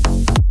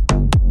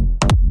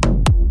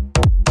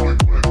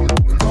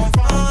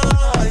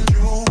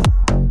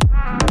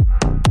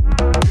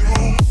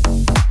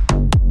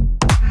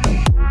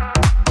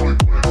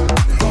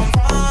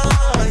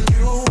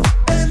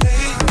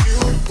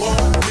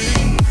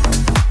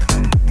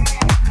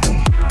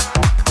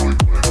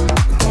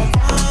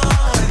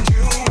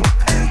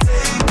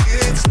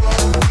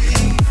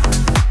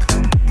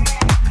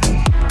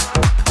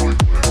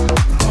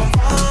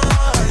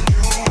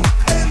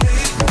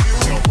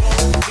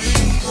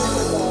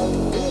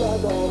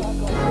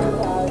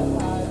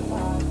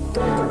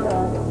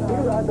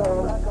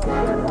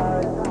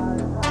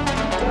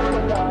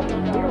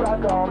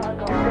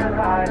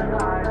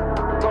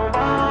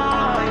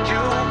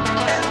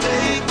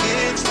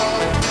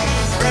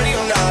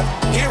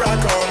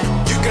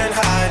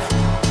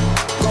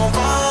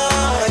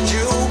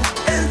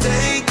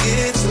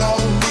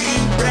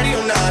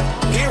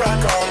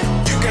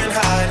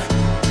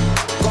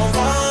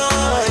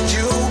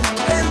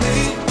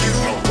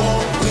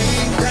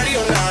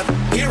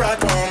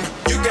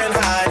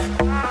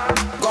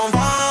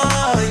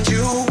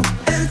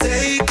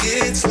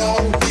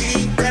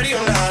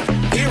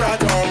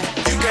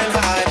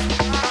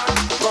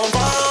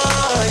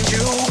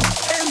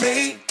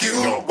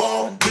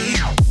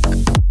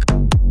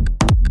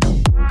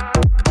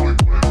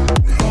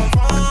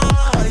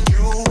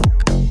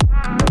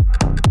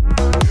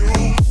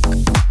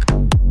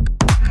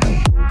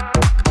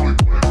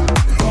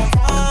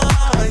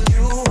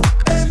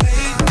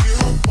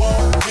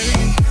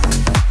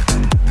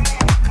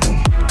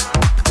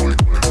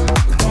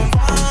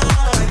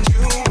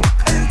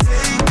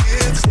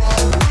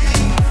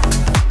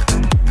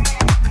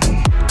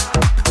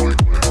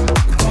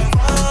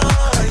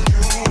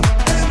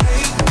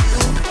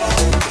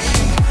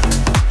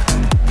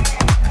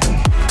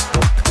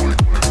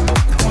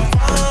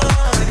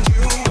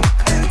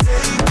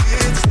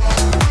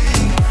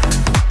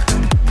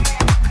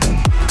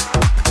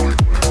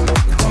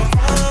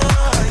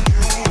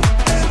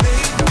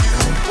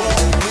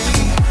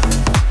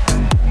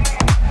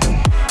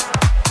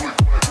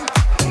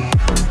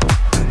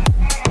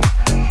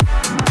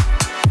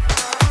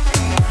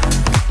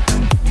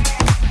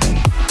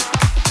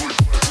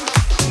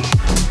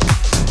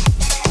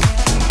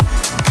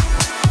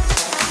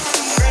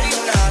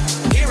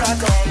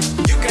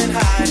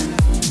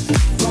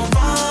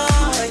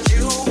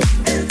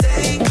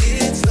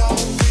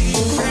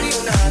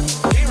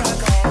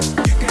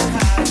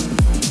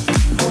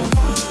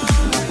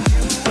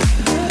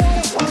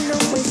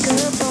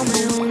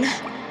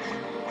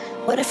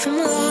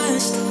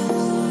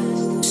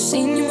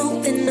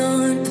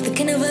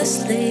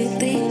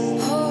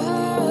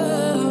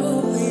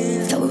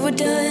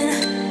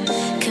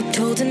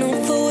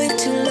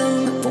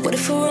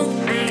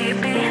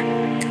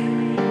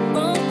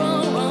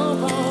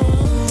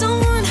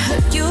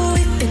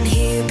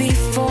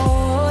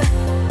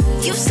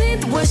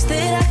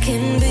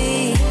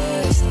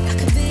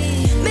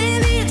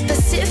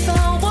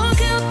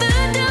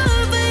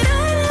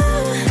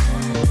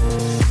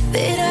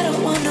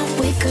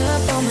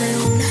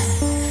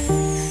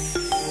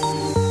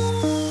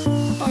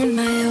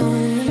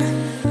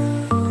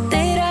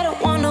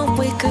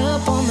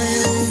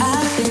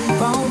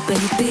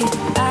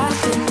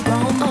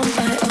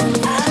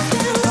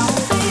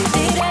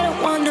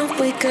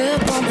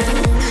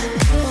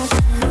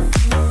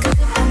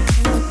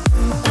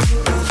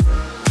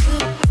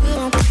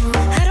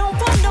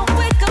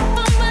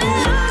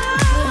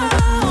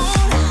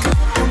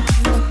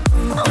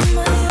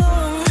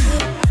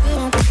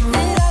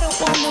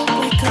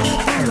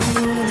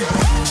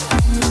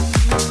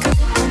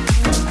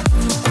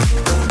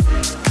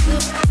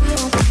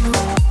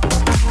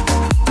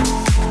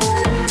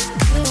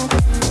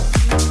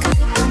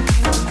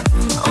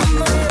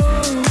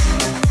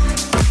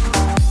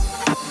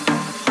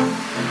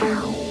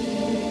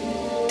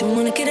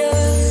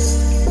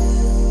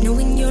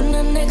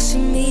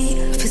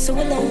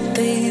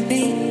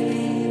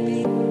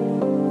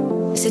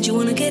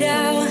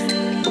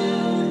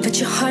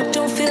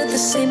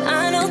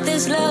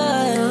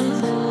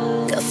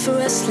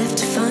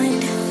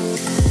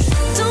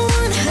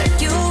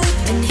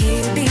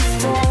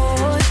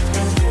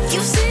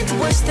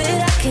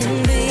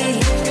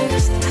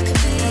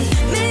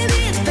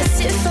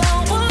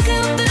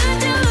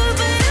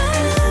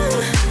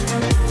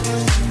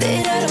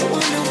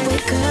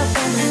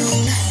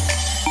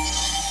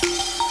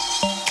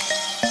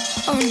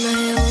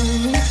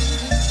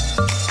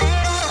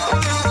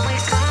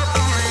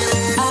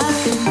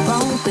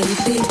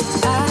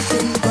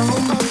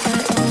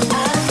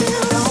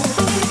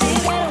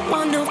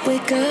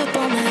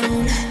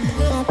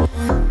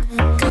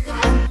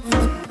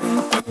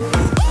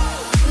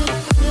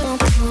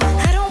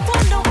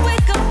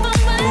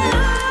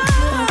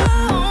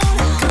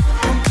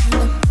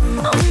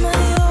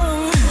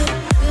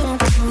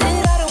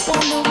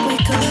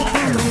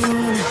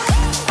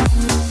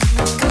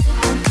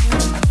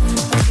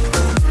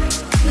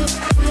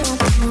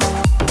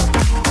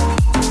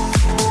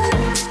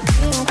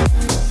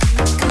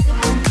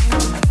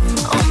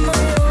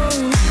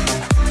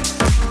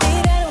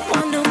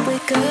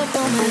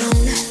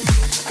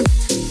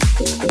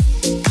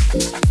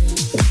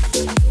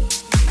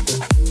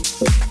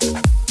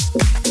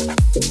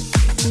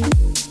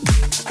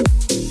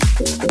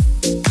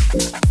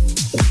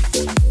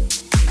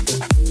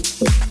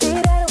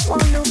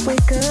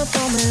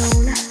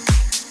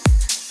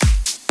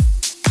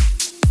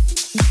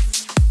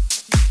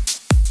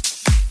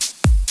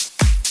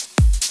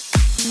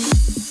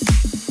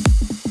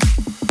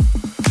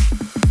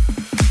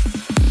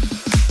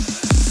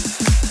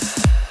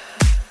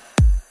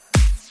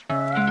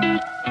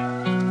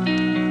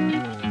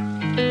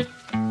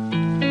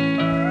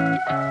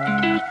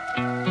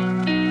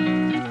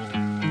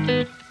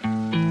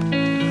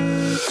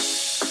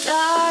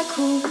 like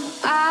who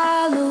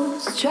I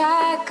lose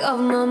track of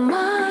my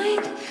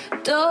mind.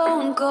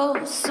 Don't go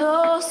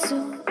so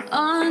soon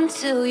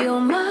until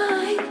you're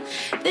mine.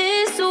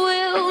 This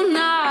will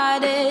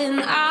not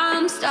end,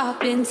 I'm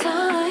stopping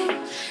time.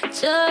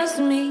 Just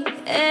me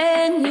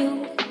and you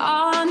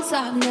on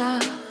top now.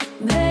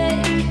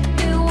 Make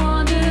me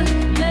wonder,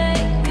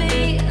 make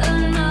me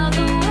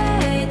another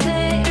way.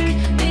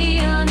 Take me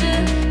under,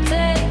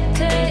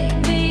 take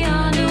me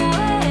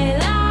underway.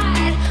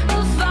 Light a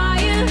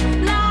fire,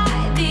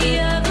 light the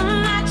other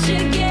match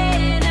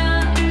again.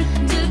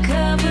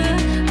 Undercover,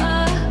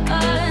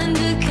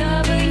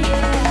 undercover,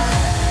 yeah.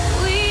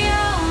 We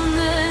own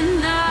the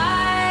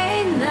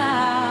night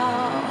now.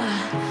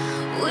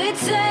 We're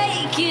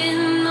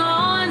taking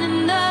on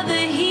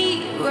another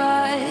heat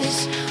rush.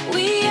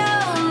 We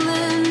own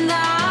the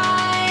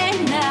night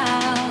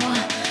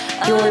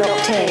now. You're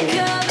locked in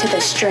to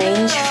the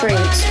Strange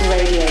Fruits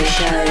radio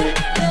show.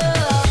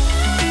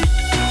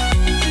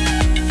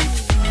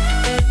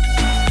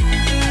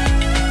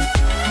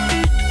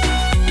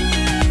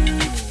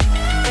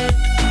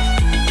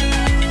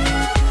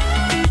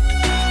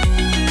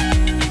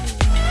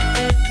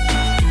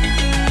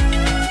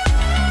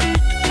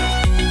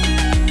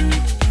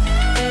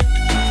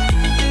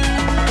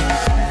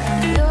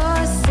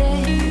 You're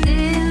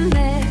sitting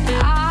there,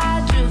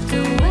 I drift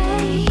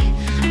away.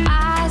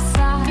 I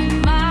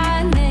sign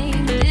my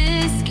name,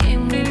 this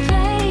game we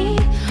play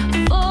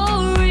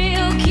for real.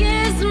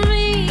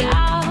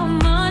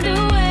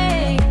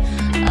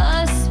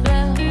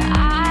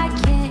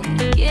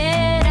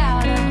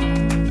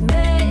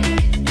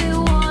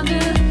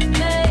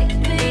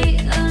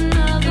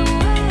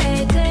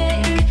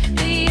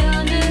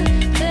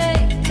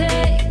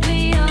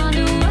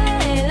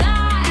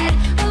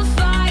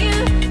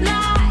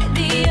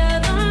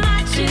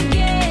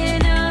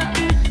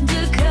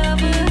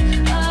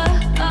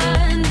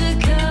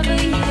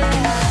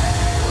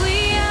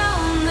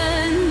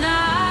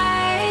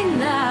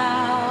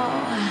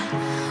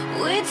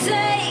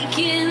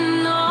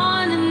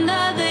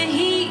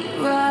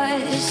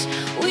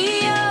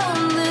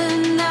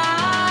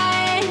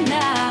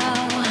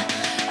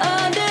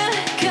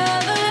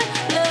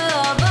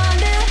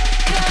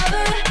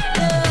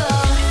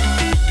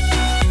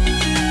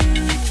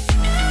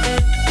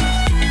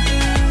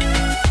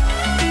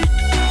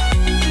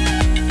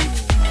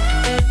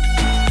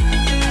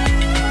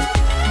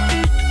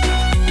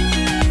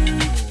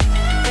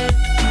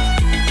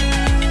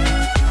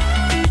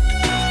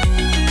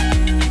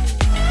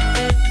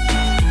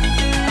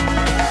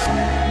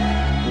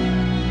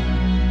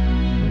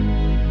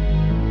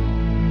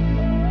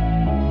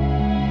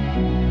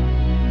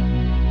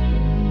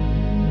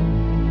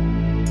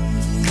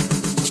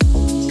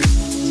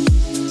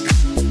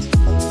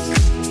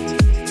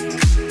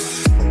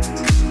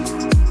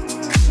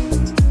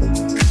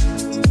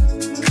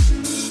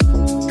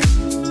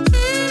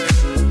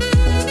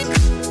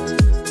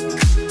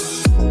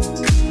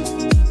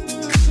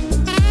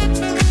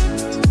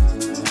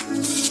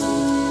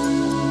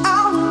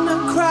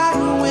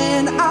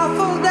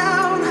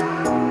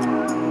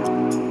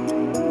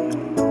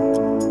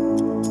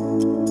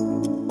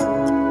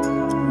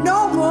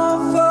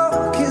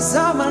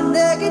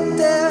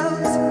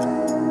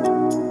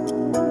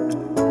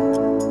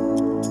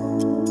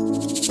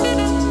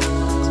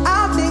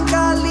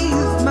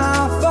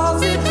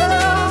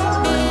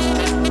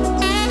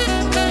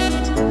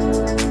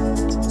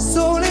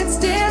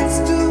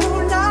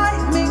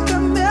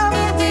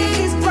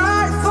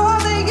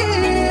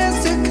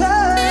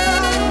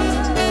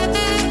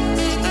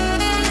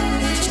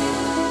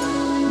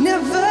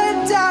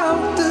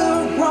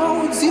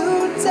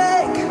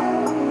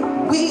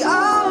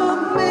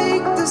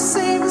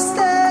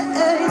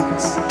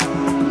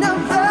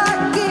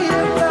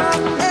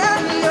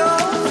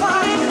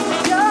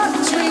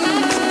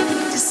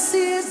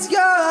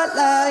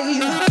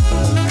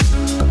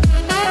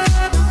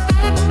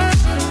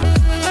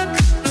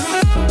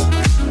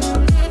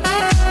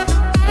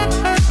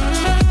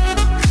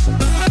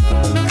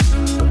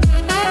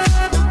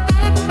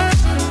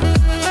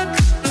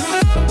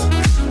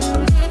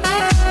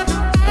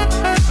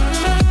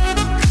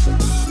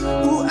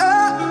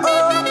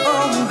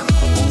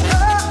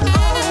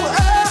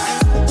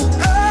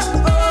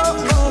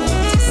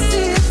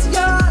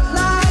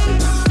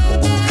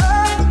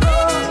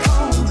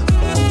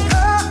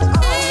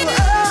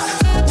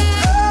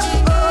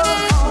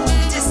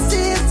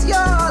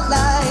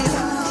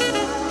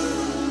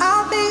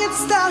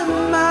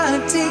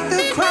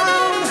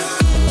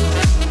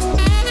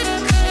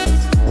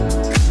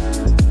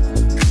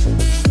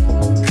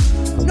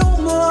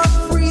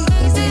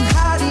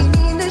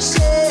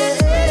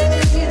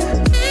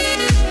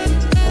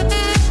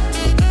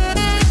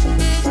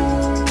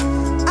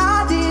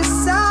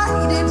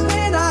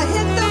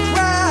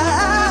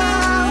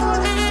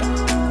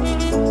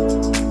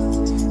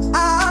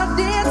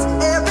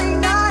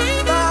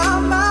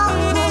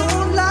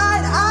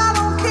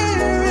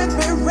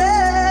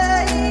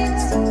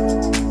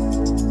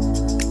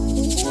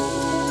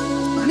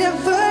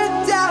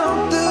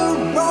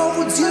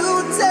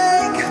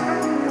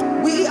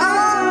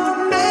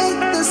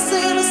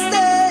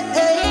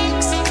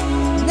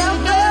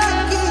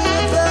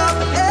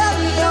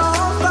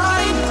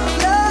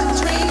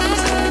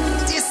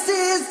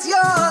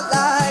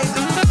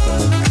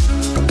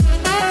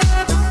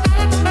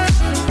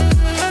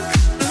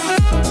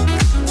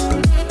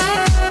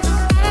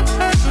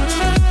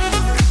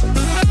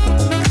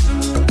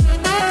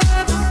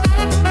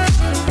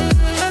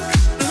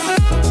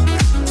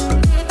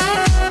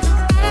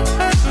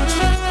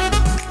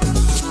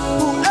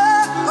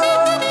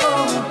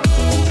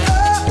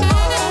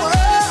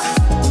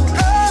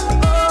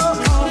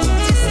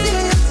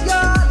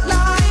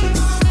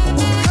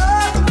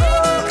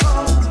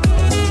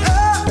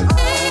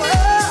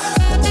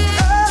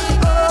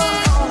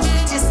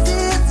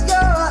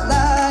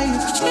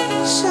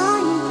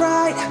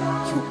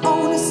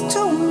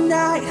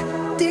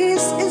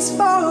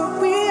 for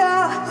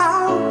real?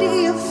 How do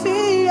you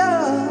feel?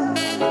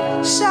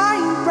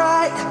 Shine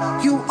bright,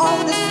 you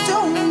own us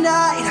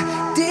tonight.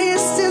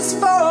 This is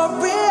for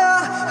real.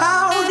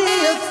 How do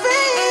you feel?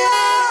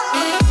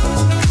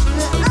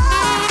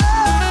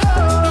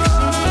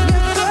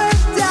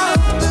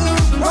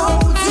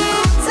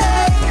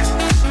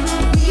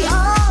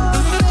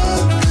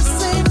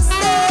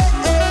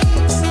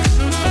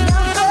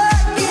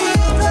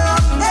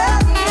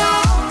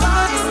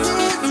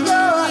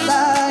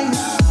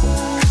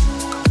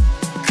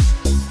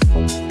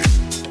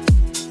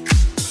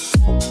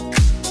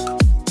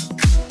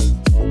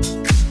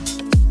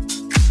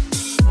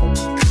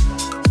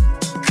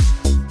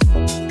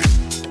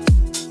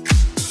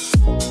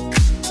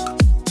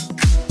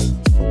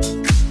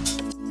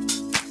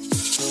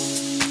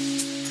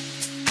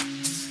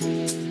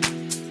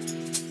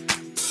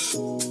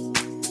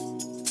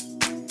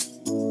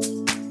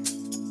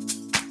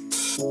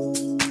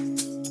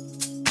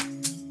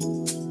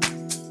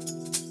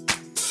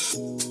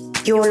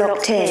 You're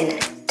locked in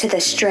to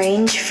the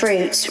Strange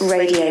Fruits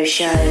radio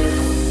show.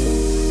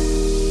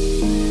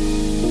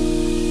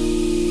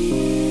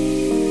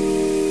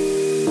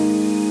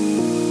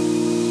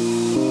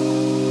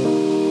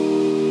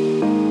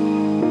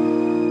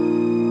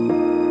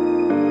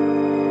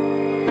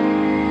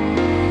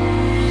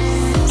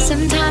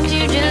 Sometimes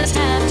you just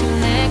have to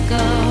let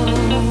go.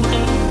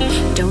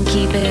 Don't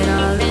keep it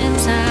all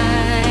inside.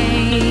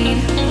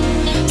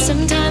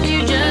 Sometimes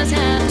you just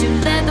have to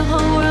let the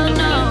whole world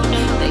know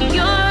that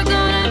you're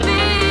gonna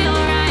be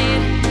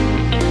alright.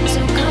 So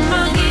come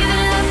on, give it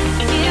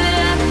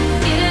up,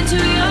 get into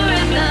your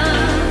rhythm.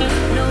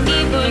 No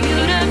need for you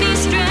to be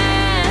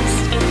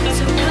stressed.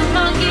 So come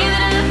on, give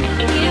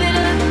it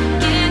up,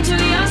 get into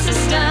your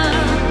system.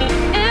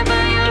 And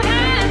by your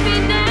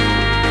happiness,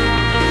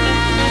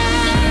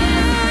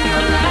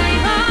 your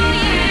life, oh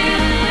yeah,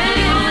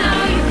 you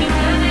know you can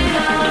have it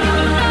all.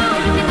 You know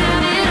you can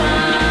have it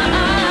all.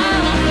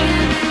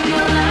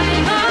 Your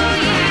life, oh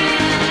yeah,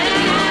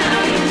 you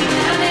know you can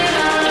have it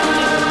all,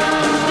 baby.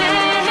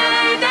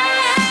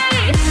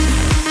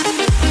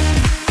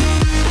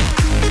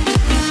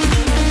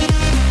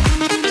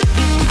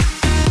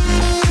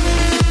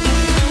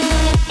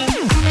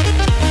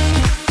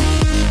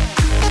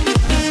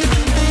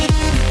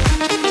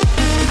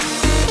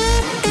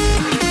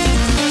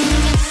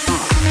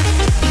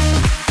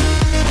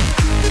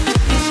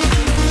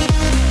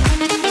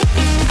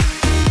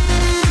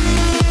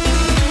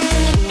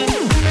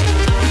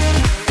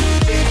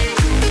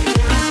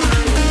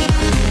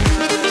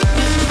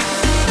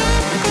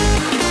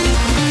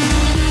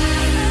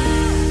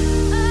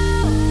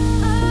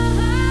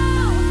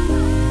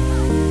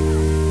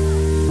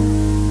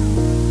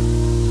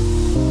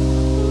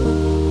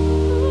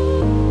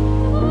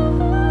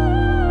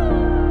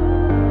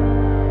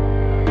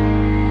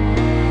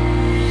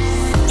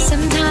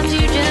 Sometimes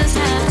you just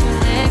have to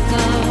let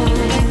go.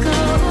 Don't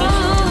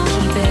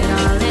keep it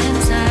all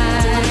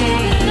inside.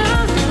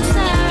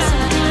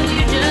 Sometimes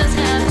you just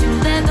have to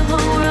let the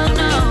whole world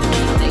know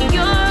that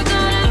you're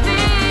gonna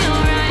be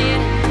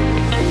alright.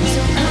 So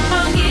come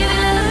on, give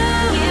it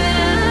up,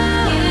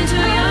 get into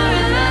your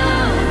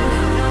rhythm.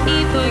 No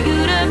need for you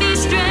to be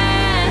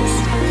stressed.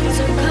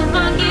 So come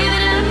on, give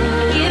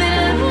it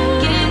up,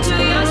 get into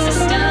your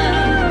system.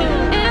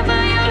 And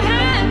by your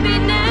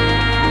happiness,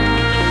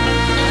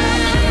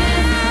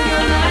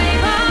 your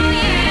life, oh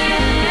yeah,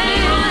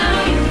 you know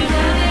you can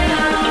have it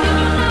all. You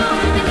know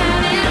you can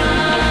have it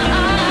all.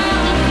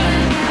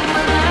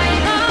 Your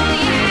life, oh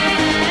yeah,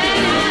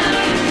 you know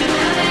you can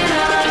have it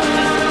all.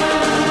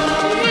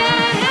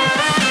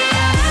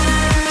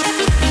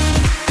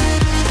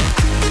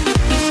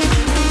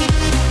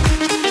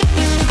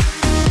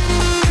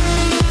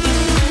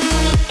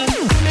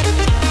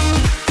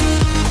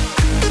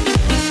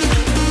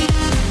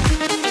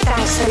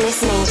 Thanks for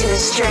listening to the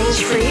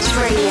Strange Fruits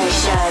radio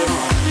show.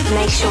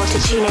 Make sure to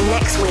tune in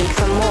next week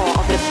for more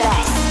of the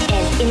best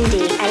in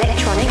indie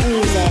electronic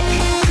music.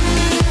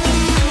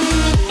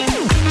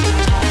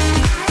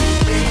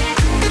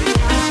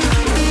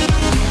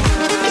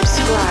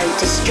 Subscribe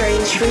to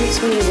Strange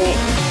Fruits Music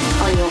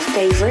on your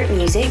favorite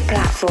music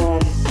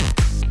platform.